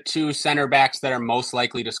also the 2 center backs that are most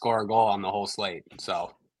likely to score a goal on the whole slate.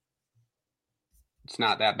 So it's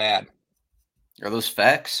not that bad. Are those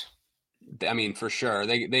facts? I mean, for sure.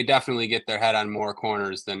 They definitely get their head on more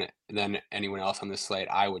corners than anyone else on this slate,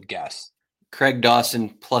 I would guess. Craig Dawson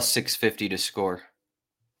plus 650 to score.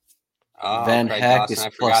 Oh, Van Craig Heck Dawson,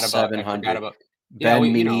 is plus 700. Ben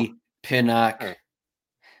Mee, Pinnock.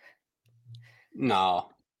 No.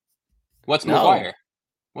 What's Maguire?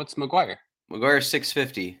 What's Maguire? Maguire's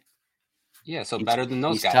 650. Yeah, so better than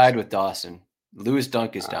those guys. He's tied with Dawson. Lewis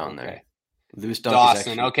Dunk is down there. Lewis Dunk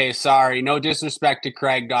Dawson. Okay, sorry. No disrespect to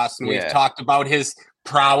Craig Dawson. We've talked about his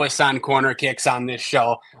prowess on corner kicks on this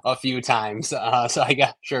show a few times. So I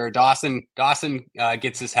got Dawson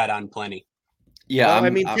gets his head on plenty. Yeah,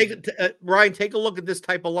 well, Ryan, take a look at this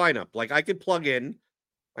type of lineup. Like I could plug in.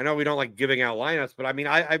 I know we don't like giving out lineups, but I mean,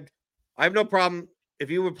 I have no problem if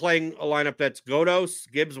you were playing a lineup that's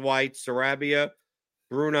Godos, Gibbs White, Sarabia,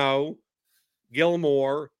 Bruno,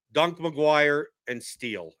 Gilmore, Dunk, Maguire, and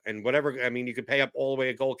Steele, and whatever. I mean, you could pay up all the way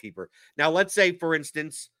a goalkeeper. Now, let's say, for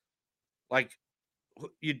instance, like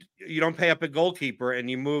you don't pay up a goalkeeper and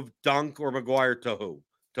you move Dunk or Maguire to who?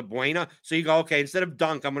 To Bueno. So you go, okay, instead of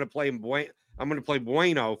Dunk, I'm going to play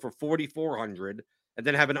Bueno for 4,400 and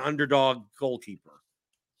then have an underdog goalkeeper.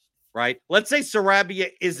 Right? Let's say Sarabia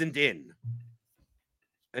isn't in.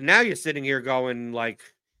 And now you're sitting here going like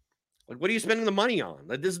what are you spending the money on?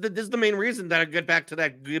 Like, this is the main reason that I get back to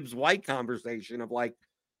that Gibbs White conversation of like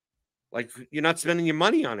you're not spending your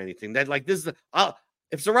money on anything. That like this is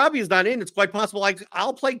if Sarabia is not in, it's quite possible. Like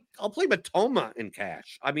I'll play Matoma in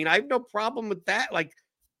cash. I mean, I have no problem with that. Like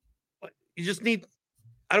you just need.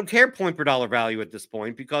 I don't care point per dollar value at this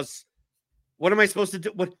point because what am I supposed to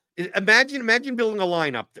do? Imagine building a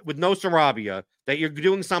lineup with no Sarabia that you're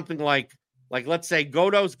doing something like let's say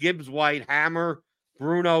Godos, Gibbs White, Hammer,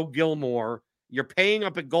 Bruno, Gilmore. You're paying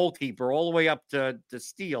up a goalkeeper all the way up to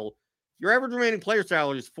Steele. Your average remaining player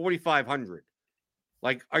salary is 4,500.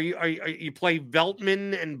 Like, are you play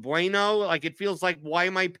Veltman and Bueno? Like, it feels like why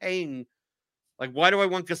am I paying Like, why do I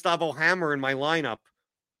want Gustavo Hammer in my lineup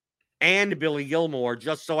and Billy Gilmore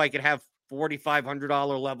just so I could have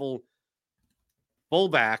 $4,500 level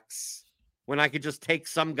fullbacks when I could just take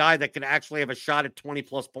some guy that could actually have a shot at 20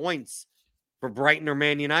 plus points for Brighton or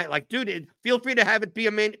Man United? Like, dude, feel free to have it be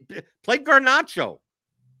play Garnacho.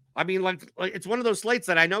 I mean, like it's one of those slates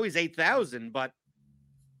that I know he's 8,000, but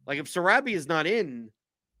like if Sarabi is not in,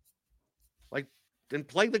 like then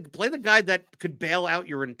play the guy that could bail out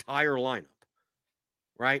your entire lineup,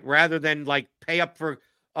 right? Rather than like pay up for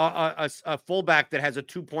a fullback that has a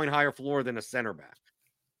 2-point higher floor than a center back.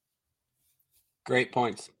 Great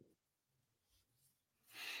points.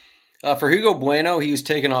 For Hugo Bueno, he was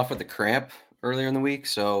taken off with a cramp earlier in the week.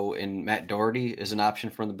 So, Matt Doherty is an option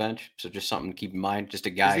from the bench. So, just something to keep in mind. Just a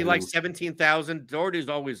guy. Is he like 17,000? Doherty's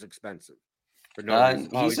always expensive.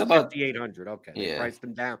 He's about 5,800. Okay, yeah. They priced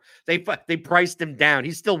him down. They priced him down.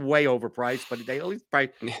 He's still way overpriced, but they at least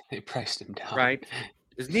priced him down. Right?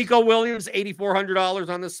 Is Nico Williams $8,400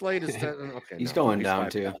 on the slate? Okay, he's going down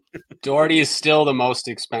too. Doherty is still the most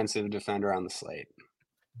expensive defender on the slate.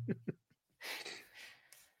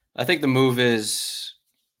 I think the move is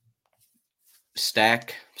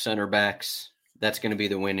stack center backs. That's going to be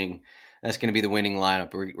the winning. That's going to be the winning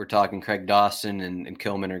lineup. We're talking Craig Dawson and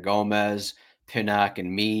Kilman or Gomez, Pinnock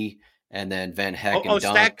and me, and then Van Heck and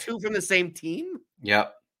Dunk. Stack two from the same team.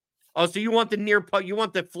 Yep. Oh, so you want the near putt? You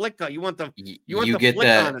want the flick? You want the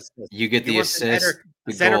assist? You get the assist.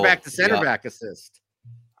 Center back to center back assist.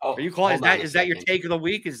 Oh, are you calling? Is that your take of the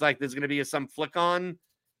week? Is like there's going to be some flick on,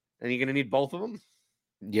 and you're going to need both of them?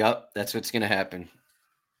 Yep, that's what's going to happen.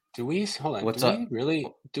 Do we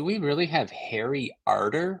Do we really have Harry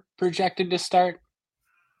Arter projected to start?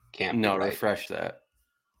 Can't be right. Refresh that.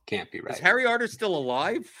 Can't be right. Is Harry Arter still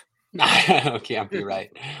alive? No, can't be right.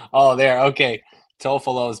 Oh, there. Okay.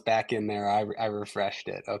 Tofolo's back in there. I refreshed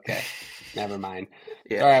it. Okay. Never mind.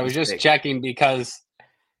 Yeah, sorry, I was just checking because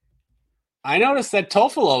I noticed that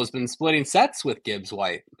Tofolo has been splitting sets with Gibbs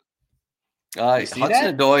White.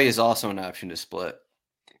 Hudson-Odoi is also an option to split.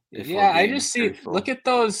 Yeah, I just see. Look at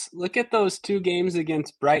those 2 games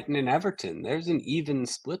against Brighton and Everton. There's an even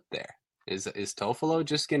split there. Is Tofolo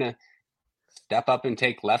just gonna step up and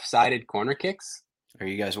take left-sided corner kicks? Are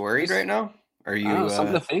you guys worried right now? Are you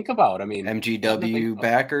something to think about? I mean, MGW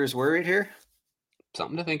backers worried here?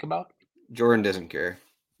 Something to think about. Jordan doesn't care.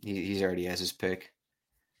 He's already has his pick.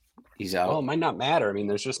 He's out. Well, it might not matter. I mean,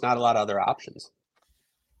 there's just not a lot of other options.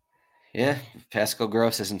 Yeah, Pascal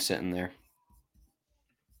Gross isn't sitting there.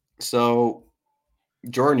 So,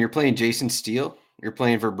 Jordan, you're playing Jason Steele. You're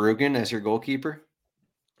playing Verbruggen as your goalkeeper.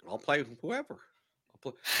 I'll play whoever.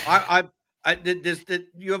 You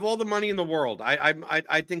have all the money in the world.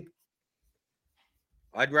 I think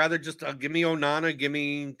I'd rather just give me Onana, give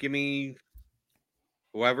me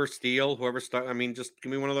whoever Steele, whoever start. I mean, just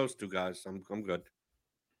give me one of those 2 guys. I'm good.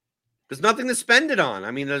 There's nothing to spend it on.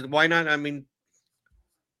 I mean, why not? I mean.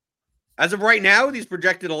 As of right now, these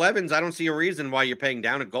projected 11s, I don't see a reason why you're paying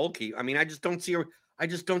down a goalkeeper. I mean, I just don't see a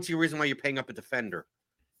reason why you're paying up a defender.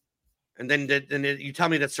 And then you tell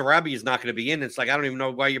me that Sarabi is not going to be in. It's like I don't even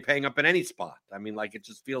know why you're paying up in any spot. I mean, like it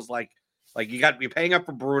just feels like you're paying up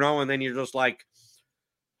for Bruno, and then you're just like,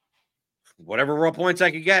 whatever raw points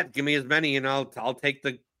I could get, give me as many, and I'll take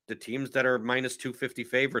the teams that are minus 250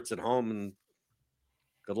 favorites at home, and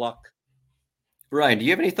good luck. Ryan, do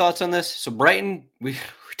you have any thoughts on this? So Brighton, we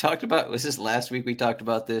talked about, was this last week we talked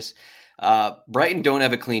about this? Brighton don't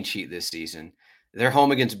have a clean sheet this season. They're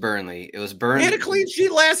home against Burnley. It was Burnley. They had a clean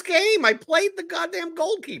sheet last game. I played the goddamn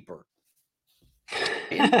goalkeeper.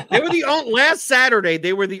 They were last Saturday,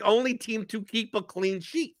 they were the only team to keep a clean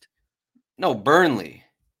sheet. No, Burnley.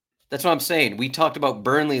 That's what I'm saying. We talked about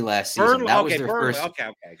Burnley last season. That was their first. Okay.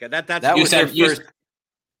 That was their first.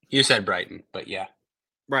 You said Brighton, but yeah.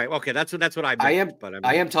 Right. Okay. That's what I meant.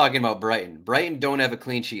 I am talking about Brighton. Brighton don't have a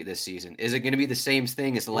clean sheet this season. Is it going to be the same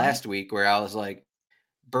thing as last week where I was like,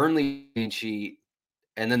 Burnley clean sheet,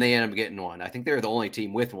 and then they end up getting one? I think they're the only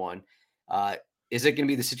team with one. Is it going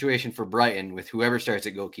to be the situation for Brighton with whoever starts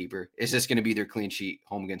at goalkeeper? Is this going to be their clean sheet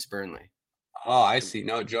home against Burnley? Oh, I see.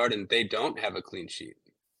 No, Jordan, they don't have a clean sheet.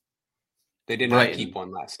 They did not keep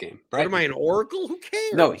one last game. Brighton. What am I, an oracle? Who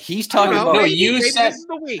cares? No, he's talking about. No, you said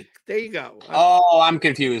the week. There you go. Oh, I'm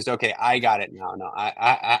confused. Okay, I got it now. No,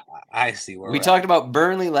 I see where we talked about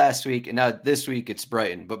Burnley last week, and now this week it's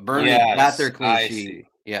Brighton. But Burnley got their clean sheet. See.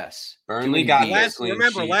 Yes, Burnley got their clean sheet.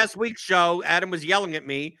 Remember last week's show? Adam was yelling at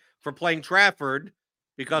me for playing Trafford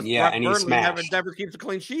because Burnley never keeps a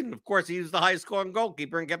clean sheet, and of course he was the highest scoring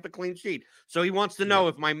goalkeeper and kept a clean sheet. So he wants to know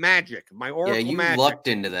if my magic, my oracle magic. Yeah, you lucked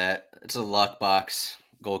into that. It's a luck box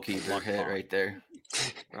goalkeeper hit right there.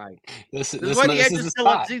 Right. This is why the edge is is the still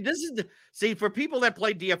up. spot. See, for people that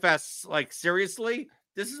play DFS like seriously,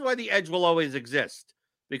 this is why the edge will always exist.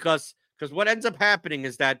 Because what ends up happening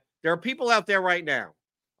is that there are people out there right now.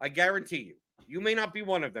 I guarantee you. You may not be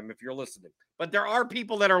one of them if you're listening, but there are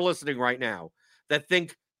people that are listening right now that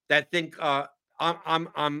think I'm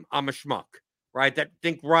a schmuck, right? That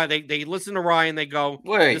think they listen to Ryan, they go,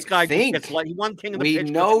 Wait, this guy just gets like he won king of the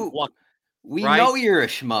pitch. We know you're a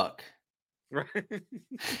schmuck. Right.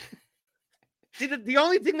 See, the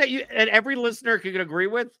only thing that every listener can agree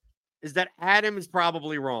with is that Adam is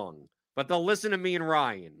probably wrong, but they'll listen to me and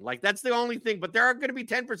Ryan. Like, that's the only thing. But there are going to be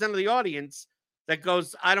 10% of the audience that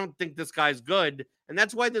goes, I don't think this guy's good. And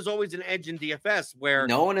that's why there's always an edge in DFS where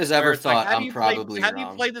no one has ever thought like, I'm probably wrong. How do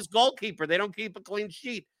you play this goalkeeper? They don't keep a clean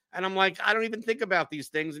sheet. And I'm like, I don't even think about these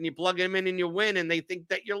things. And you plug him in and you win, and they think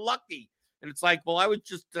that you're lucky. And it's like, well,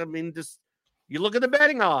 you look at the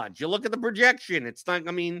betting odds, you look at the projection. It's like,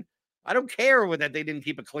 I don't care that they didn't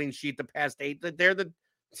keep a clean sheet the past 8. That they're the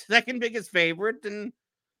second biggest favorite, and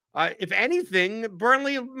if anything,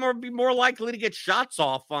 Burnley will be more likely to get shots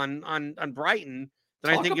off on Brighton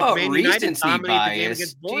than I think if Man United dominate the game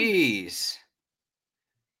against Bournemouth. Jeez,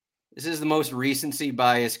 this is the most recency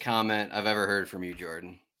bias comment I've ever heard from you,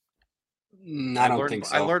 Jordan. I don't think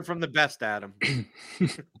so. I learned from the best, Adam.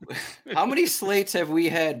 How many slates have we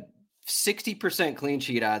had 60% clean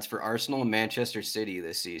sheet odds for Arsenal and Manchester City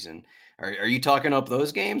this season? Are you talking up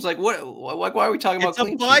those games? Like what? Why are we talking about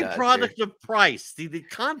clean sheet odds? It's a byproduct of price. See, the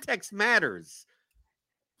context matters.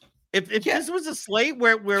 If this was a slate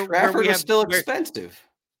where Trafford was still expensive.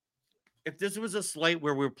 If this was a slate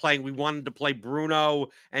where we wanted to play Bruno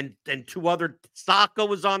and 2 other, Saka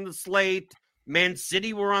was on the slate, Man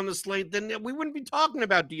City were on the slate, then we wouldn't be talking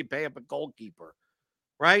about, do you pay up a goalkeeper,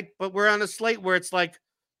 right? But we're on a slate where it's like,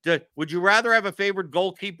 would you rather have a favorite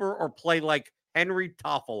goalkeeper or play like Henry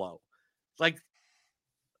Toffolo? Like,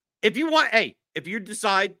 if you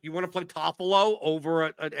decide you want to play Toffolo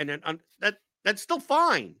over that's still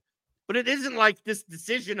fine. But it isn't like this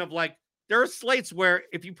decision of like, there are slates where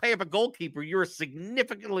if you pay up a goalkeeper, you're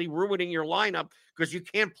significantly ruining your lineup because you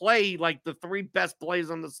can't play like the 3 best plays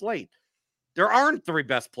on the slate. There aren't 3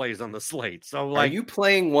 best plays on the slate. So, like, are you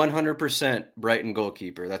playing 100% Brighton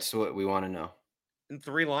goalkeeper? That's what we want to know. In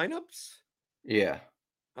 3 lineups? Yeah.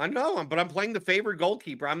 I know, but I'm playing the favorite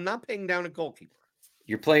goalkeeper. I'm not paying down a goalkeeper.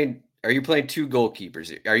 Are you playing 2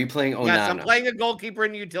 goalkeepers? Are you playing Onana? Yes, I'm playing a goalkeeper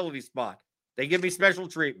in the utility spot. They give me special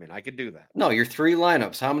treatment. I could do that. No, you're 3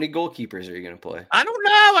 lineups. How many goalkeepers are you going to play? I don't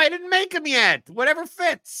know. I didn't make them yet. Whatever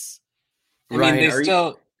fits.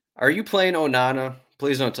 Ryan, are you playing Onana?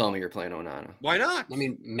 Please don't tell me you're playing Onana. Why not?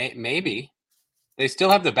 Maybe. They still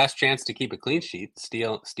have the best chance to keep a clean sheet,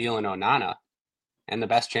 Steele and Onana, and the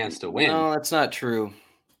best chance to win. No, that's not true.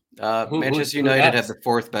 Manchester United have the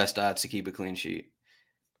 4th best odds to keep a clean sheet.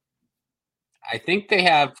 I think they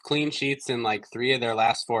have clean sheets in like 3 of their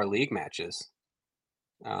last 4 league matches.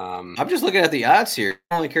 I'm just looking at the odds here.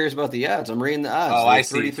 I only cares about the odds. I'm reading the odds. Oh, I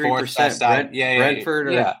see. 33%.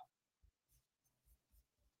 Brentford. Yeah.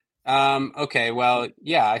 Okay. Well,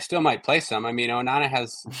 yeah, I still might play some. Onana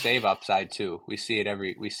has save upside too. We see it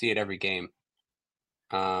every game.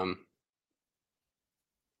 Yeah,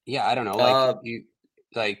 I don't know.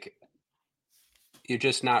 You're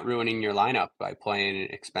just not ruining your lineup by playing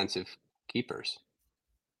expensive keepers.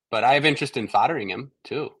 But I have interest in foddering him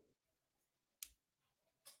too.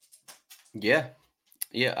 Yeah,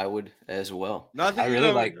 I would as well. Nothing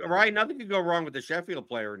could go wrong with the Sheffield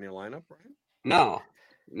player in your lineup, right? No,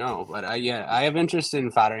 but I have interest in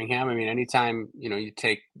foddering him. Anytime you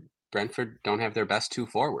take Brentford, don't have their best 2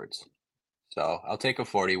 forwards, so I'll take a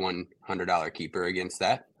 $4,100 keeper against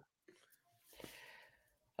that.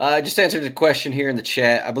 Just answered the question here in the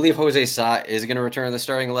chat. I believe Jose Sa is going to return to the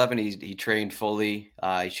starting 11. He trained fully.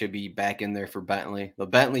 He should be back in there for Bentley.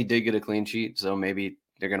 But Bentley did get a clean sheet, so maybe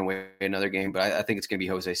they're going to win another game. But I think it's going to be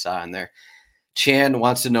Jose Sa in there. Chan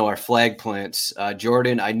wants to know our flag plants.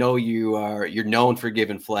 Jordan, I know you're known for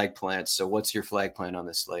giving flag plants. So what's your flag plant on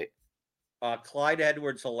this slate? Clyde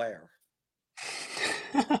Edwards-Helaire.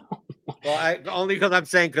 Well, only because I'm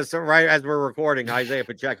saying because right as we're recording, Isaiah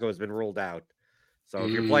Pacheco has been ruled out. So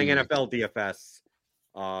if you're playing NFL DFS,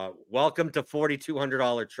 welcome to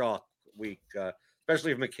 $4,200 chalk week.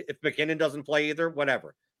 Especially if McKinnon doesn't play either,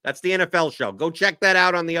 whatever. That's the NFL show. Go check that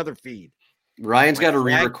out on the other feed. Ryan's got to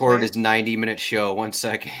re-record his 90-minute show. 1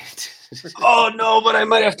 second. Oh no, but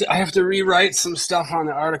I have to rewrite some stuff on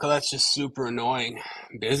the article. That's just super annoying.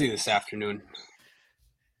 I'm busy this afternoon.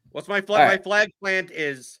 What's my flag? My flag plant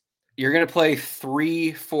is you're gonna play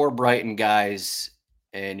 3-4 Brighton guys,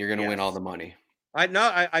 and you're gonna win all the money. Why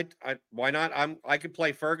not? I could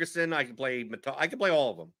play Ferguson. I could play I could play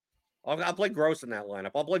all of them. I'll play Gross in that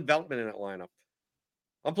lineup. I'll play Veltman in that lineup.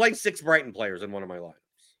 I'm playing 6 Brighton players in one of my lineups.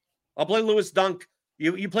 I'll play Lewis Dunk.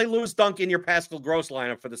 You play Lewis Dunk in your Pascal Gross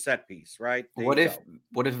lineup for the set piece, right? What if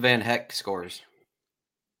Van Heck scores?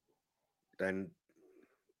 Then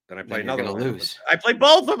I play another one. Lose. I play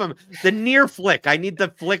both of them. The near flick. I need the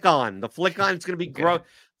flick on. The flick on is going to be Gross.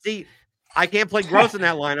 See, I can't play Gross in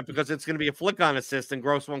that lineup because it's going to be a flick on assist, and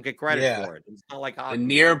Gross won't get credit for it. It's not like hockey. The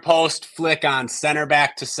near post flick on center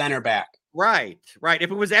back to center back. Right. If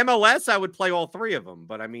it was MLS, I would play all 3 of them.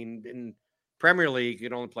 But I mean, in Premier League,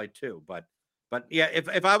 you'd only play 2. But yeah,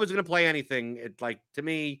 if I was going to play anything, it to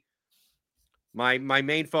me, my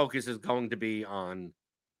main focus is going to be on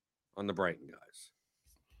the Brighton guys.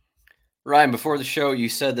 Ryan, before the show, you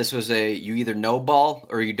said this was you either know ball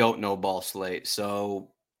or you don't know ball slate.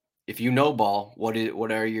 So if you know ball, what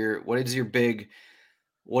is your big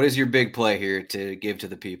play here to give to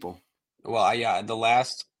the people? Well, yeah, the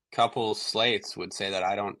last couple slates would say that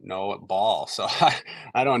I don't know ball, so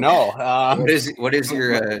I don't know. What is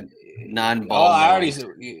your non-ball I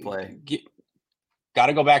already play? Got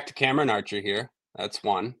to go back to Cameron Archer here. That's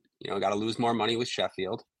one. Got to lose more money with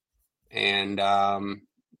Sheffield, and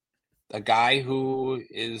a guy who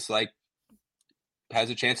is has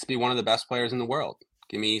a chance to be one of the best players in the world.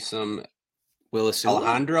 Give me some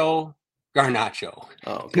Alejandro Garnacho.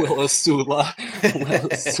 Oh, okay. Willisula.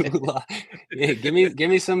 Yeah, give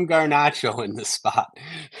me some Garnacho in the spot.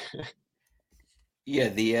 Yeah,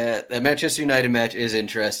 the Manchester United match is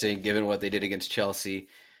interesting given what they did against Chelsea.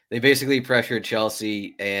 They basically pressured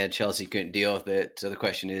Chelsea, and Chelsea couldn't deal with it. So the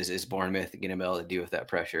question is Bournemouth going to be able to deal with that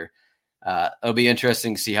pressure? It'll be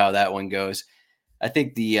interesting to see how that one goes. I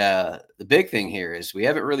think the big thing here is we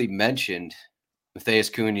haven't really mentioned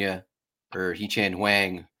Matheus Cunha or Hee-Chan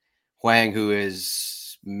Hwang, who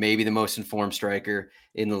is maybe the most informed striker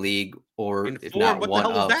in the league, or if not what one the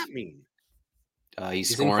hell of. does that mean?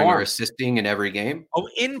 He's scoring or assisting in every game. Oh,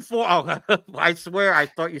 informed. Oh, I swear, I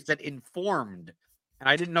thought you said informed. And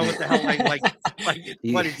I didn't know what the hell,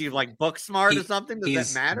 what is he, book smart or something?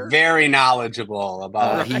 Does that matter? Very knowledgeable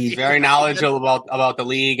about. He's very knowledgeable about the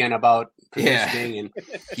league and about positioning. And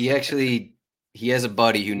he has a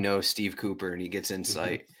buddy who knows Steve Cooper, and he gets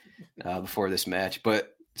insight before this match.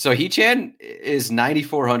 But so Hee-Chan is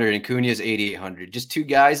 9,400 and Cunha is 8,800. Just 2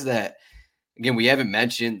 guys that, again, we haven't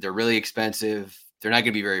mentioned. They're really expensive. They're not going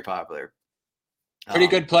to be very popular. Pretty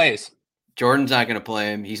good plays. Jordan's not going to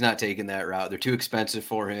play him. He's not taking that route. They're too expensive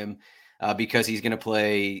for him because he's going to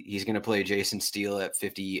play Jason Steele at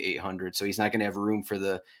 5,800. So he's not going to have room for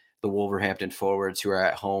the Wolverhampton forwards who are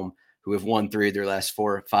at home, who have won 3 of their last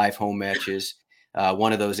 4 or 5 home matches.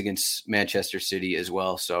 One of those against Manchester City as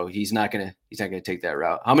well. So he's not going to take that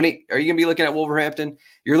route. How many are you going to be looking at Wolverhampton?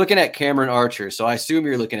 You're looking at Cameron Archer. So I assume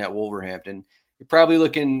you're looking at Wolverhampton. You're probably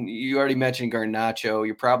looking, you already mentioned Garnacho.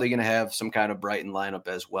 You're probably going to have some kind of Brighton lineup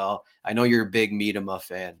as well. I know you're a big Miedema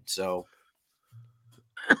fan, so.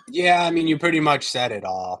 Yeah, I mean, you pretty much said it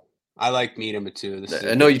all. I like Miedema too.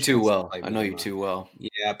 I know you too well.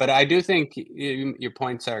 Yeah, but I do think your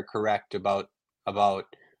points are correct about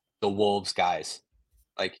the Wolves guys.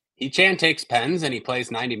 Hee-Chan takes pens and he plays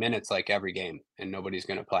 90 minutes every game, and nobody's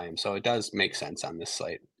going to play him. So it does make sense on this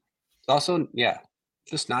slate. It's also,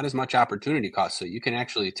 just not as much opportunity cost, so you can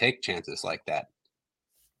actually take chances like that.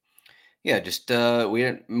 Yeah, just we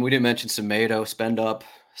didn't mention Semedo. Spend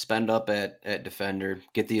up at defender,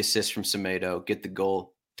 get the assist from Semedo, get the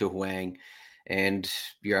goal to Hwang, and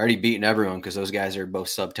you're already beating everyone because those guys are both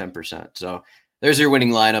sub 10%. So there's your winning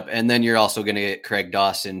lineup, and then you're also going to get Craig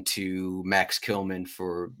Dawson to Max Kilman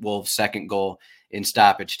for Wolves' second goal in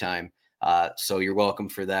stoppage time. So you're welcome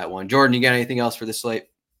for that one. Jordan, you got anything else for the slate?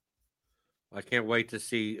 I can't wait to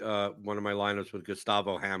see one of my lineups with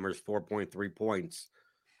Gustavo Hammers 4.3 points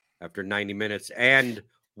after 90 minutes. And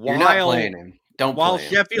you're not playing him. While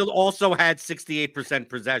Sheffield also had 68%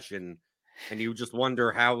 possession, and you just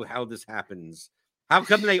wonder how this happens. How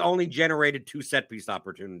come they only generated 2 set piece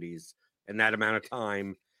opportunities in that amount of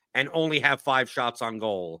time and only have 5 shots on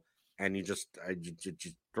goal? And you just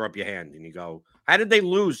throw up your hand and you go, how did they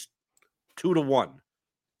lose 2-1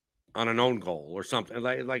 on an own goal or something?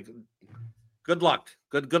 Like good luck.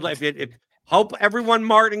 Good luck. Hope everyone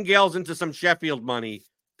martingales into some Sheffield money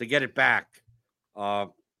to get it back.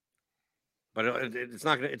 But it's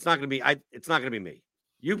not gonna be me.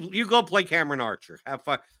 You go play Cameron Archer. Have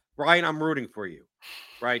fun, Ryan. I'm rooting for you.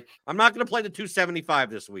 Right. I'm not gonna play the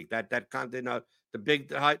 275 this week. That content, the big.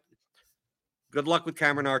 Good luck with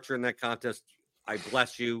Cameron Archer in that contest. I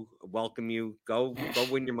bless you. Welcome you. Go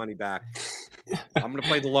win your money back. I'm going to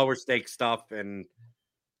play the lower stake stuff, and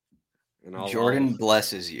Jordan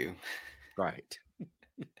blesses you. Right.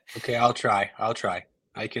 Okay, I'll try.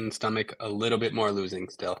 I can stomach a little bit more losing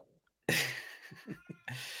still.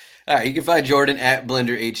 All right, you can find Jordan at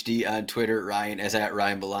Blender HD on Twitter. Ryan is at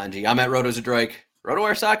Ryan Belangi. I'm at RotoZadroik.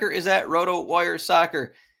 RotoWire Soccer is at RotoWire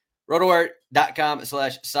Soccer.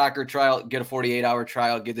 RotoWire.com/soccer trial. Get a 48-hour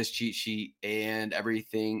trial. Get this cheat sheet and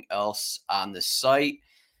everything else on the site.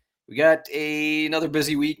 We got another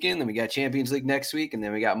busy weekend. Then we got Champions League next week, and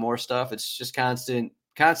then we got more stuff. It's just constant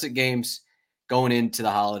games going into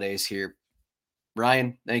the holidays here.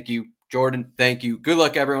 Ryan, thank you. Jordan, thank you. Good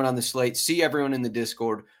luck, everyone on the slate. See everyone in the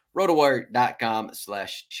Discord.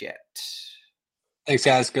 RotoWire.com/chat. Thanks,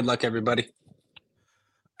 guys. Good luck, everybody.